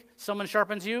next week, someone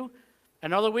sharpens you.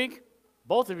 Another week,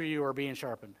 both of you are being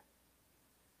sharpened.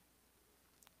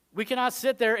 We cannot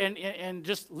sit there and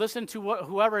just listen to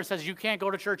whoever says you can't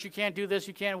go to church, you can't do this,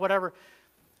 you can't whatever.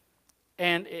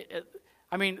 And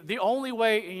the only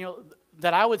way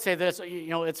that I would say this,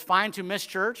 it's fine to miss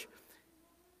church,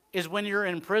 is when you're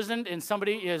imprisoned and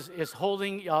somebody is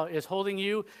holding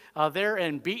you there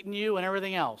and beating you and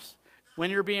everything else. When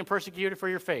you're being persecuted for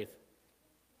your faith.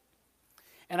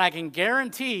 And I can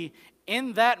guarantee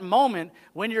in that moment,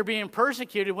 when you're being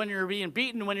persecuted, when you're being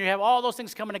beaten, when you have all those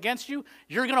things coming against you,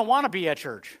 you're going to want to be at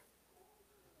church.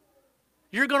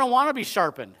 You're going to want to be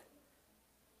sharpened.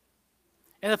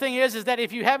 And the thing is that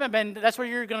if you haven't been, that's what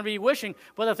you're going to be wishing.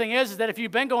 But the thing is that if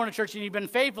you've been going to church and you've been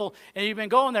faithful and you've been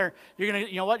going there, you're going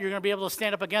to, you're going to be able to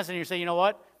stand up against it and you say, you know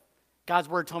what? God's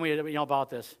word told me about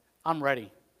this. I'm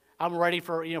ready. I'm ready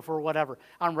for, for whatever.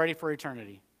 I'm ready for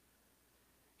eternity.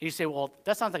 And you say, well,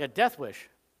 that sounds like a death wish.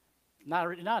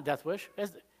 Not a death wish.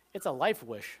 It's a life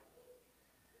wish.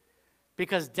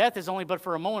 Because death is only but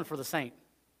for a moment for the saint.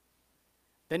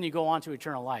 Then you go on to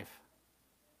eternal life.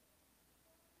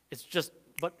 It's just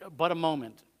but a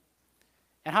moment.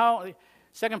 And how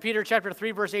 2 Peter chapter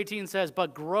 3, verse 18 says,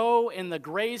 but grow in the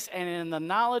grace and in the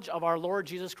knowledge of our Lord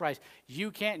Jesus Christ. You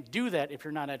can't do that if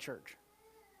you're not at church.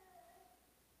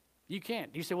 You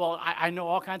can't. You say, well, I know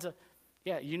all kinds of,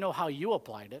 yeah, you know how you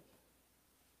applied it.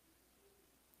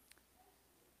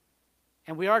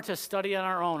 And we are to study on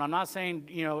our own. I'm not saying,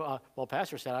 well,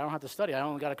 Pastor said I don't have to study. I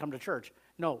only got to come to church.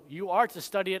 No, you are to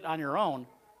study it on your own.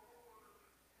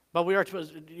 But we are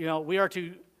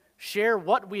to share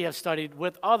what we have studied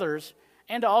with others,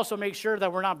 and to also make sure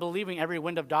that we're not believing every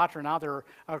wind of doctrine out there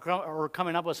or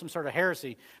coming up with some sort of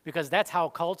heresy, because that's how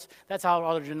cults, that's how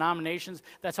other denominations,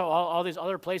 that's how all these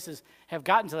other places have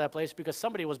gotten to that place, because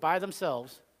somebody was by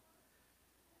themselves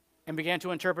and began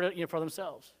to interpret it for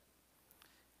themselves.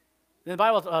 The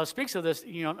Bible speaks of this,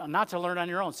 not to learn on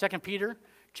your own. 2 Peter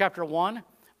chapter 1,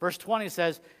 verse 20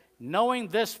 says, knowing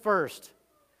this first,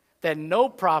 that no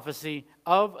prophecy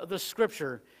of the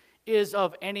Scripture is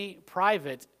of any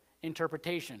private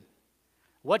interpretation.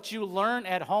 What you learn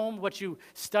at home, what you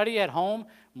study at home,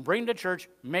 bring to church,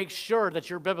 make sure that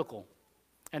you're biblical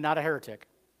and not a heretic.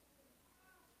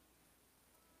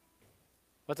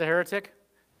 What's a heretic?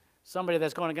 Somebody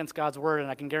that's going against God's word,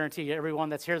 and I can guarantee you everyone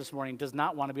that's here this morning does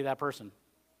not want to be that person.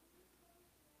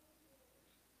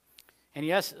 And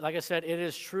yes, like I said, it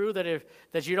is true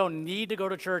that you don't need to go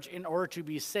to church in order to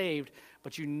be saved,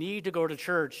 but you need to go to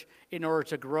church in order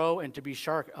to grow and to be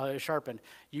sharpened.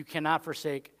 You cannot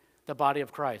forsake the body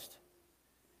of Christ.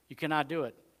 You cannot do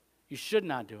it. You should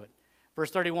not do it.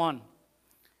 Verse 31.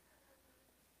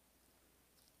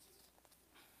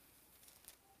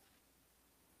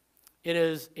 It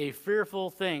is a fearful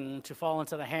thing to fall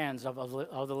into the hands of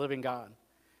the living God.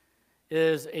 It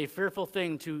is a fearful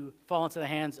thing to fall into the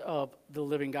hands of the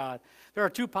living God. There are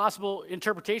two possible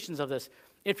interpretations of this.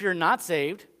 If you're not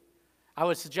saved, I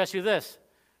would suggest you this.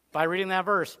 By reading that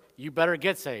verse, you better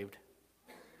get saved,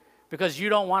 because you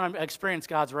don't want to experience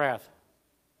God's wrath.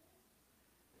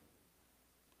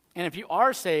 And if you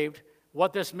are saved,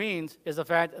 what this means is the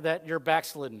fact that you're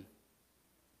backslidden.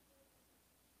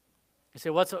 You say,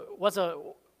 what's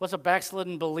a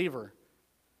backslidden believer?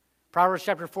 Proverbs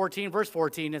chapter 14, verse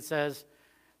 14, it says,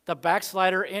 the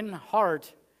backslider in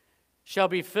heart shall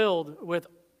be filled with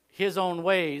his own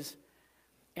ways,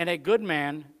 and a good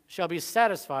man shall be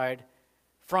satisfied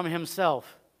from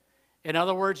himself. In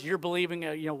other words, you're believing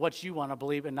what you want to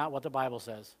believe and not what the Bible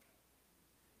says.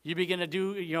 You begin to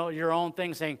do your own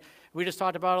thing, saying, we just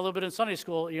talked about a little bit in Sunday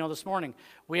school this morning.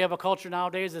 We have a culture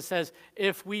nowadays that says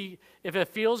if it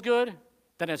feels good,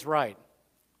 then it's right.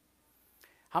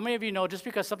 How many of you know just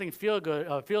because something feels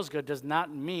good does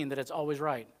not mean that it's always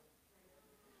right?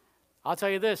 I'll tell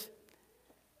you this.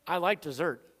 I like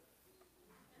dessert.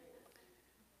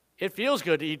 It feels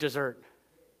good to eat dessert.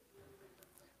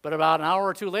 But about an hour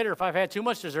or two later, if I've had too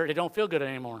much dessert, it don't feel good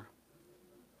anymore.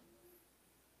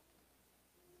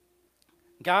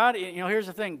 God, here's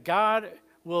the thing. God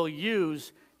will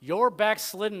use your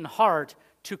backslidden heart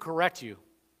to correct you.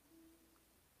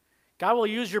 God will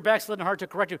use your backslidden heart to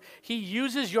correct you. He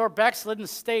uses your backslidden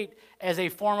state as a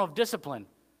form of discipline.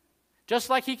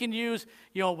 Just like he can use,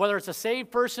 whether it's a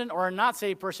saved person or a not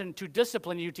saved person to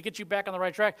discipline you, to get you back on the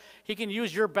right track, he can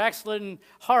use your backslidden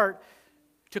heart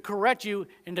to correct you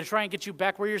and to try and get you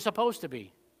back where you're supposed to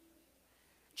be.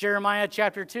 Jeremiah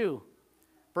chapter 2,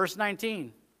 verse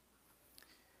 19.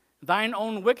 Thine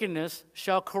own wickedness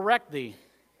shall correct thee,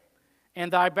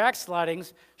 and thy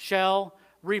backslidings shall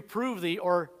reprove thee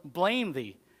or blame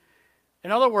thee.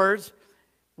 In other words,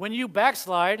 when you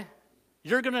backslide,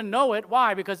 you're going to know it.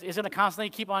 Why? Because it's going to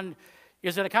constantly keep on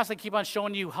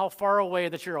showing you how far away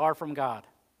that you are from God.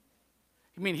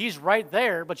 I mean, he's right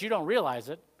there, but you don't realize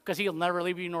it, because he'll never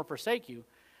leave you nor forsake you.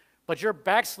 But your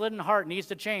backslidden heart needs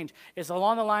to change. It's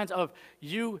along the lines of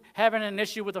you having an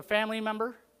issue with a family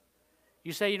member.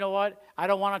 You say, you know what? I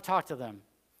don't want to talk to them.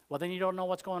 Well, then you don't know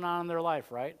what's going on in their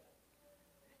life, right?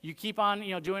 You keep on,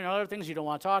 doing other things. You don't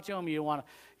want to talk to them. You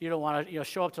don't want to,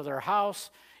 show up to their house.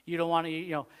 You don't want to,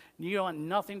 you don't want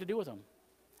nothing to do with them.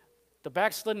 The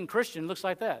backslidden Christian looks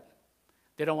like that.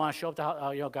 They don't want to show up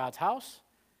to God's house.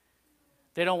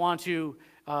 They don't want to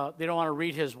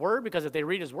read His Word, because if they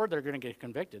read His Word, they're going to get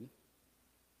convicted,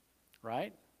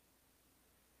 right?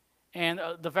 And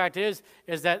the fact is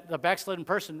that the backslidden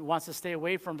person wants to stay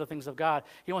away from the things of God.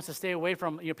 He wants to stay away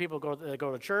from people go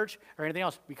to church or anything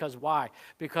else. Because why?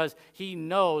 Because he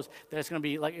knows that it's going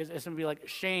to be like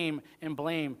shame and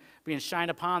blame being shined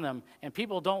upon them, and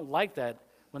people don't like that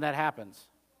when that happens.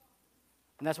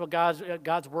 And that's what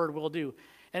God's word will do.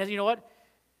 And you know what?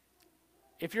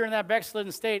 If you're in that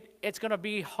backslidden state, it's going to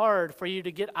be hard for you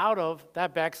to get out of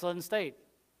that backslidden state.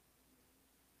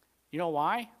 You know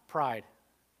why? Pride.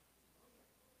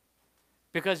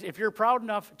 Because if you're proud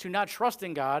enough to not trust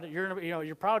in God,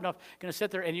 you're proud enough going to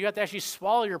sit there and you have to actually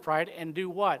swallow your pride and do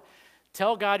what?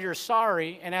 Tell God you're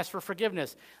sorry and ask for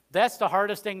forgiveness. That's the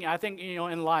hardest thing, I think,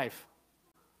 in life.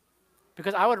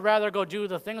 Because I would rather go do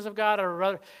the things of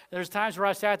God, there's times where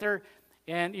I sat there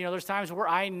and, there's times where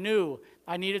I knew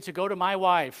I needed to go to my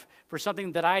wife for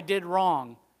something that I did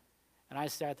wrong. And I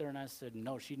sat there and I said,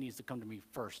 no, she needs to come to me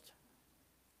first.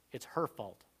 It's her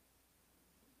fault.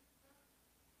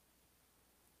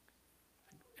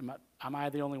 Am I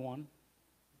the only one?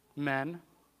 Men.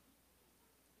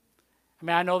 I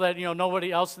mean, I know that,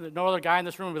 nobody else, no other guy in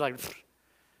this room would be like,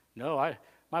 no,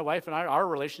 my wife and I, our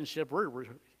relationship, we're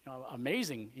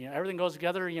amazing. Everything goes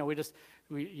together.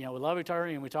 We love each other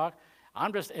and we talk.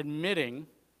 I'm just admitting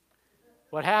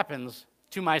what happens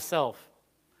to myself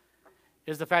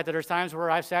is the fact that there's times where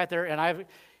I've sat there and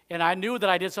I knew that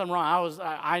I did something wrong.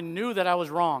 I knew that I was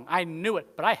wrong. I knew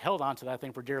it, but I held on to that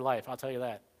thing for dear life. I'll tell you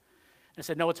that. And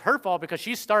said, no, it's her fault because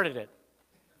she started it.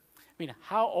 I mean,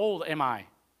 how old am I?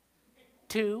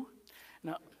 2?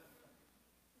 No.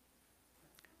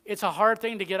 It's a hard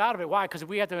thing to get out of it. Why? Because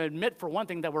we have to admit, for one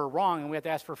thing, that we're wrong, and we have to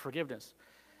ask for forgiveness.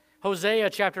 Hosea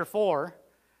chapter 4,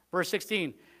 verse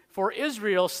 16. For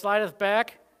Israel slideth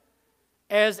back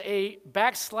as a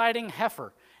backsliding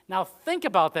heifer. Now, think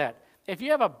about that. If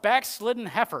you have a backslidden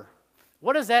heifer,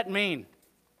 what does that mean?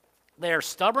 They are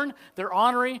stubborn, they're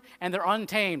ornery, and they're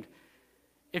untamed.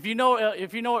 If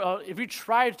you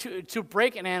try to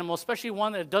break an animal, especially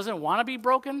one that doesn't want to be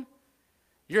broken,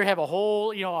 you have a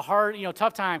whole, a hard,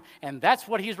 tough time. And that's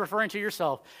what he's referring to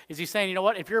yourself. Is he's saying, you know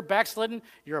what? If you're backslidden,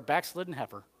 you're a backslidden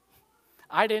heifer.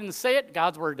 I didn't say it.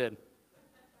 God's word did.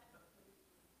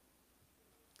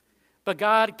 But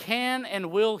God can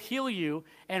and will heal you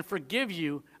and forgive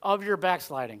you of your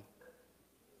backsliding.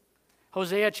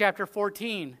 Hosea chapter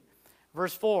 14,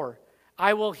 verse 4.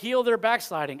 I will heal their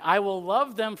backsliding. I will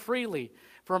love them freely,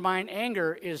 for mine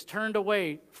anger is turned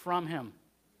away from him.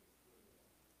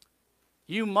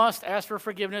 You must ask for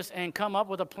forgiveness and come up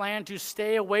with a plan to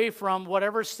stay away from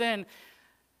whatever sin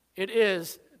it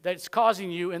is that's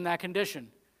causing you in that condition.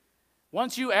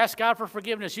 Once you ask God for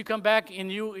forgiveness, you come back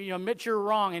and you admit you're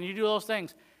wrong and you do those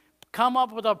things. Come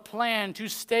up with a plan to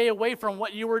stay away from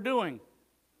what you were doing.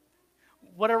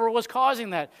 Whatever was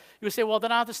causing that. You would say, well,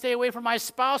 then I have to stay away from my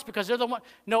spouse because they're the one.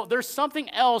 No, there's something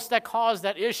else that caused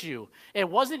that issue. It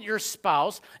wasn't your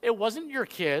spouse. It wasn't your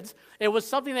kids. It was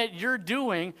something that you're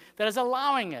doing that is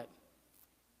allowing it.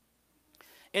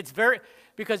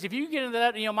 Because if you get into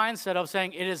that mindset of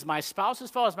saying, it is my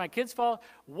spouse's fault, it's my kid's fault,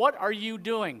 what are you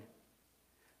doing?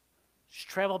 Just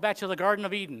travel back to the Garden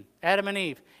of Eden, Adam and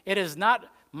Eve. It is not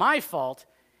my fault.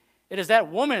 It is that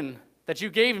woman that you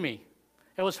gave me.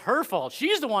 It was her fault.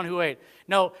 She's the one who ate.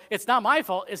 No, it's not my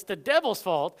fault. It's the devil's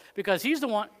fault because he's the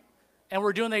one. And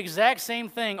we're doing the exact same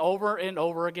thing over and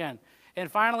over again. And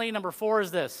finally, number 4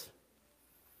 is this.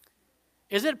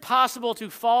 Is it possible to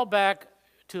fall back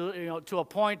to a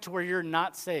point to where you're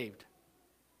not saved?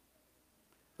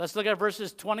 Let's look at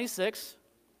verses 26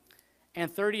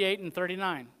 and 38 and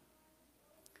 39.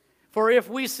 For if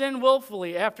we sin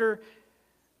willfully after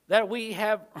that we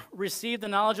have received the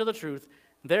knowledge of the truth,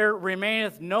 there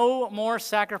remaineth no more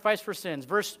sacrifice for sins.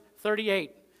 Verse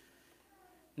 38.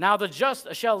 Now the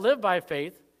just shall live by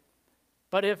faith,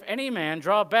 but if any man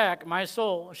draw back, my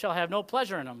soul shall have no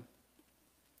pleasure in him.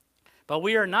 But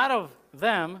we are not of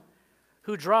them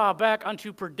who draw back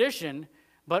unto perdition,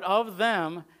 but of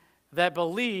them that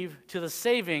believe to the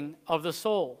saving of the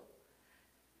soul.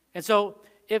 And so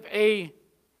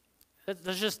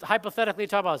let's just hypothetically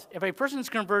talk about this. If a person's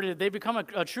converted, they become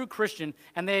a true Christian,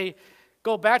 and they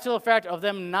go back to the fact of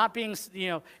them not being,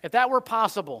 if that were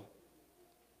possible,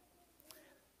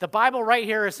 the Bible right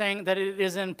here is saying that it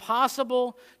is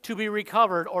impossible to be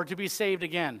recovered or to be saved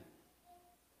again.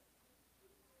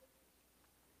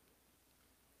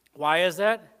 Why is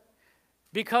that?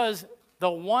 Because the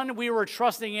one we were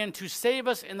trusting in to save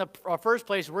us in the first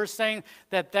place, we're saying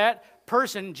that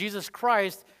person, Jesus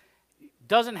Christ,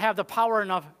 doesn't have the power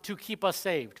enough to keep us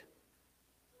saved.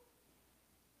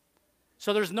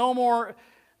 So there's no more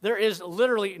there is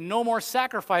literally no more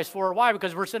sacrifice for it. Why?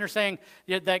 Because we're sitting there saying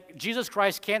that Jesus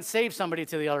Christ can't save somebody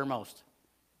to the uttermost.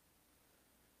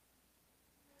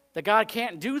 That God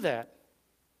can't do that.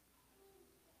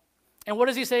 And what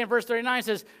does he say in verse 39? It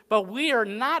says, but we are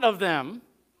not of them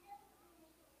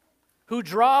who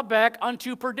draw back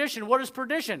unto perdition. What is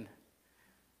perdition?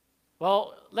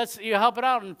 Well, let's help it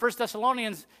out. In 1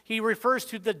 Thessalonians, he refers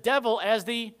to the devil as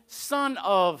the son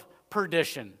of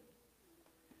perdition.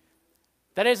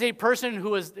 That is a person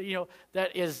who is,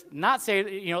 that is not saved,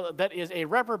 that is a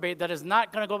reprobate, that is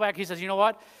not going to go back. He says, you know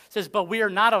what? He says, but we are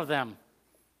not of them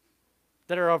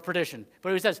that are of perdition.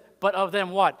 But he says, but of them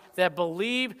what? That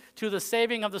believe to the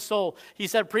saving of the soul. He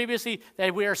said previously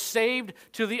that we are saved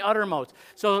to the uttermost.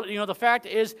 So, the fact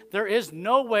is, there is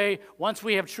no way, once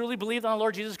we have truly believed on the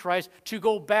Lord Jesus Christ, to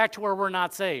go back to where we're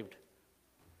not saved.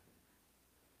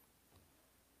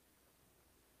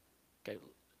 Okay.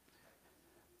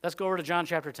 Let's go over to John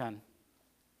chapter 10. I'm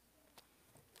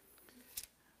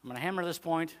going to hammer this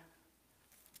point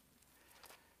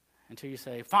until you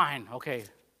say, fine, okay.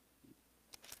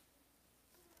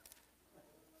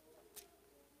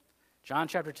 John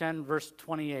chapter 10, verse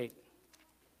 28.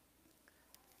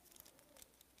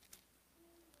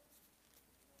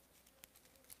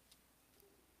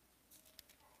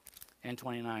 And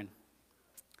 29.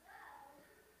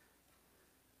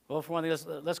 Well, for one thing,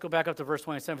 let's go back up to verse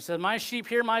 27. It says, my sheep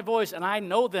hear my voice, and I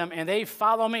know them, and they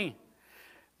follow me.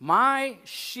 My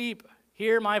sheep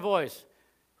hear my voice,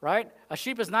 right? A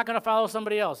sheep is not going to follow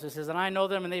somebody else. It says, and I know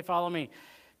them, and they follow me.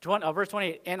 Verse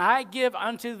 28, and I give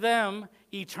unto them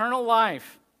eternal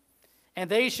life, and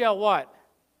they shall what?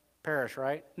 Perish,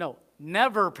 right? No,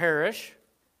 never perish.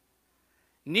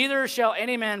 Neither shall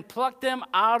any man pluck them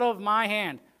out of my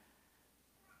hand.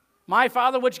 My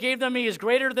Father which gave them me is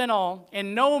greater than all,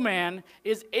 and no man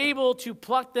is able to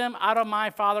pluck them out of my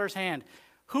Father's hand.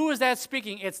 Who is that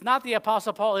speaking? It's not the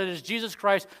Apostle Paul, it is Jesus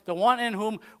Christ, the one in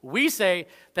whom we say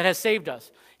that has saved us.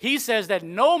 He says that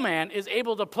no man is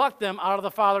able to pluck them out of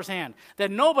the Father's hand, that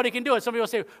nobody can do it. Some people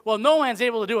say, well, no man's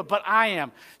able to do it, but I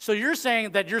am. So you're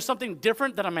saying that you're something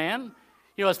different than a man,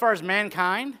 as far as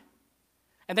mankind,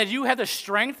 and that you have the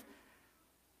strength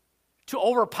to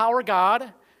overpower God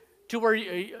to where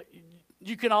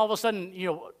you can all of a sudden,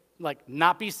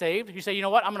 not be saved. You say, you know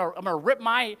what, I'm gonna rip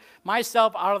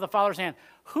myself out of the Father's hand.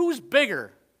 Who's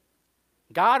bigger,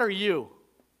 God or you?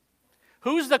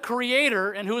 Who's the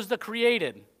creator and who's the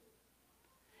created?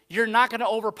 You're not going to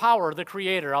overpower the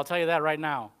creator, I'll tell you that right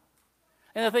now.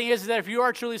 And the thing is that if you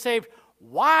are truly saved,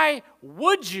 why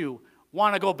would you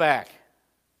want to go back?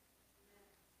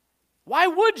 Why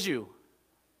would you?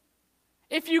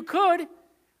 If you could,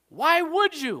 why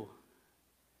would you?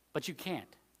 But you can't.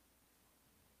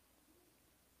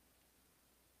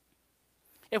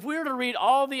 If we were to read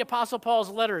all the Apostle Paul's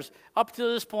letters up to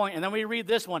this point, and then we read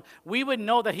this one, we would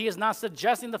know that he is not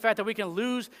suggesting the fact that we can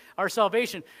lose our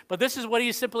salvation. But this is what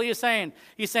he simply is saying.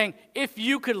 He's saying, if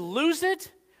you could lose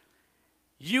it,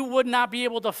 you would not be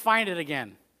able to find it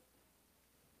again.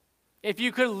 If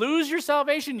you could lose your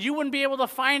salvation, you wouldn't be able to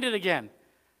find it again.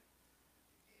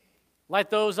 Like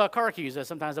those car keys that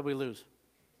sometimes that we lose.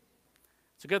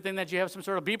 It's a good thing that you have some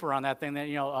sort of beeper on that thing that,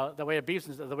 the way it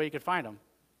beeps, the way you could find them.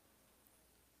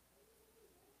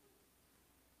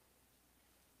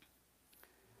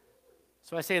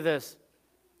 So I say this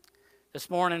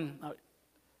morning,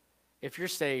 if you're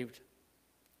saved,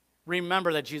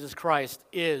 remember that Jesus Christ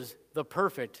is the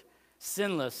perfect,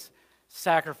 sinless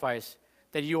sacrifice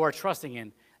that you are trusting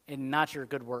in, and not your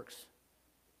good works.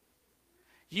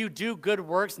 You do good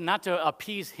works not to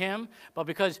appease him, but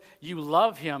because you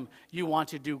love him, you want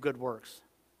to do good works.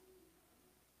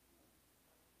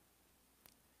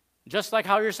 Just like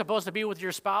how you're supposed to be with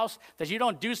your spouse, that you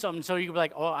don't do something so you can be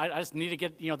like, oh, I just need to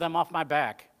get them off my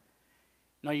back.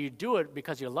 No, you do it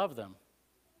because you love them.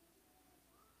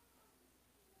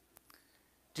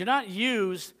 Do not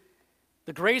use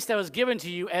the grace that was given to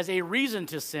you as a reason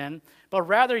to sin, but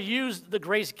rather use the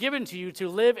grace given to you to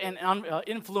live and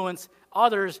influence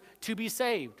others to be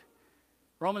saved.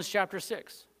 Romans chapter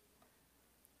 6.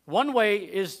 One way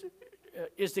is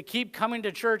to keep coming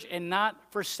to church and not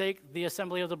forsake the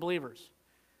assembly of the believers.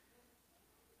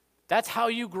 That's how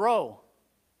you grow.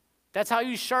 That's how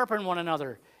you sharpen one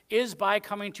another, is by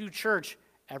coming to church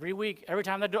every week, every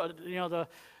time the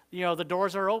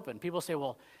doors are open. People say,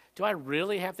 well, do I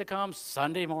really have to come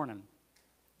Sunday morning,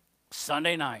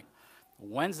 Sunday night,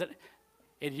 Wednesday?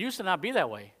 It used to not be that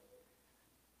way.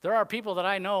 There are people that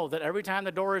I know that every time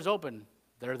the door is open,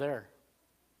 they're there.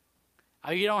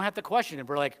 You don't have to question it.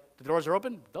 We're like, the doors are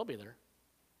open, they'll be there.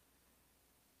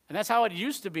 And that's how it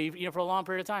used to be, for a long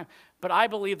period of time. But I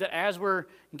believe that as we're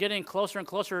getting closer and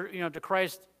closer, to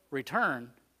Christ's return,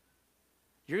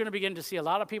 you're going to begin to see a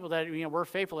lot of people that, were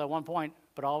faithful at one point,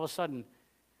 but all of a sudden,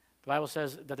 the Bible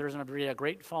says that there's going to be a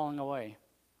great falling away.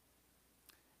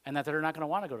 And that they're not going to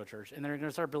want to go to church. And they're going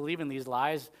to start believing these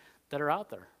lies that are out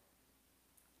there.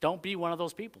 Don't be one of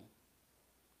those people.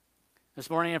 This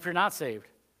morning, if you're not saved,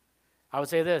 I would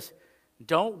say this: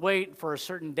 don't wait for a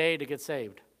certain day to get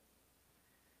saved.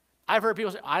 I've heard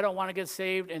people say, I don't want to get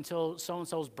saved until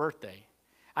so-and-so's birthday.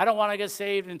 I don't want to get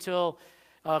saved until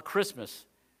Christmas,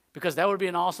 because that would be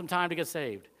an awesome time to get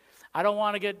saved. I don't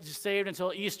want to get saved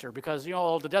until Easter, because,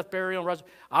 the death, burial, and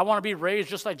resurrection. I want to be raised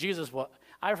just like Jesus was.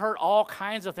 I've heard all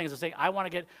kinds of things that say, I don't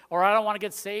want to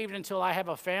get saved until I have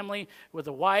a family with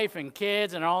a wife and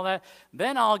kids and all that.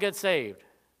 Then I'll get saved.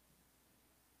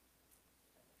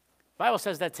 The Bible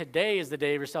says that today is the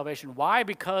day of your salvation. Why?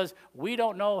 Because we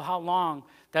don't know how long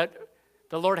that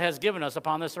the Lord has given us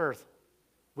upon this earth.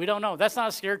 We don't know. That's not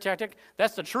a scare tactic.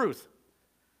 That's the truth.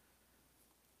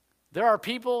 There are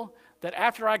people that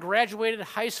after I graduated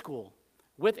high school,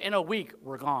 within a week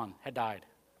were gone, had died.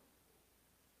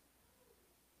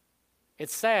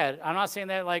 It's sad. I'm not saying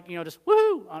that like, just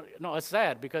woohoo. No, it's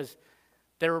sad because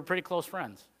they were pretty close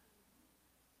friends.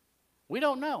 We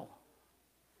don't know.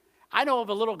 I know of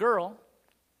a little girl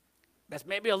that's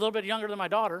maybe a little bit younger than my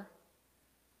daughter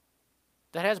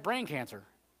that has brain cancer.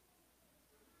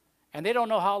 And they don't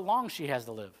know how long she has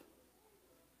to live.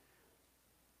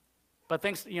 But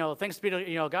thanks be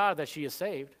to God that she is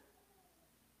saved.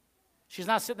 She's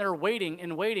not sitting there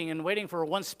waiting for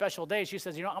one special day. She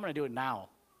says, I'm going to do it now.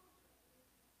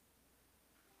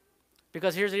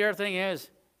 Because here's the other thing is,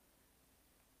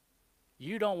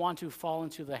 you don't want to fall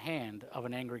into the hand of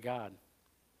an angry God.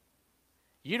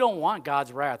 You don't want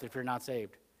God's wrath if you're not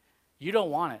saved. You don't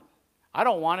want it. I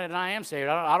don't want it, and I am saved.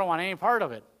 I don't want any part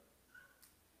of it.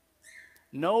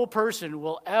 No person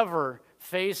will ever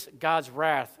face God's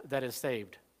wrath that is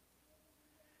saved.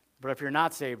 But if you're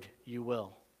not saved, you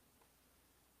will.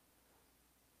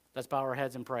 Let's bow our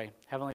heads and pray. Heavenly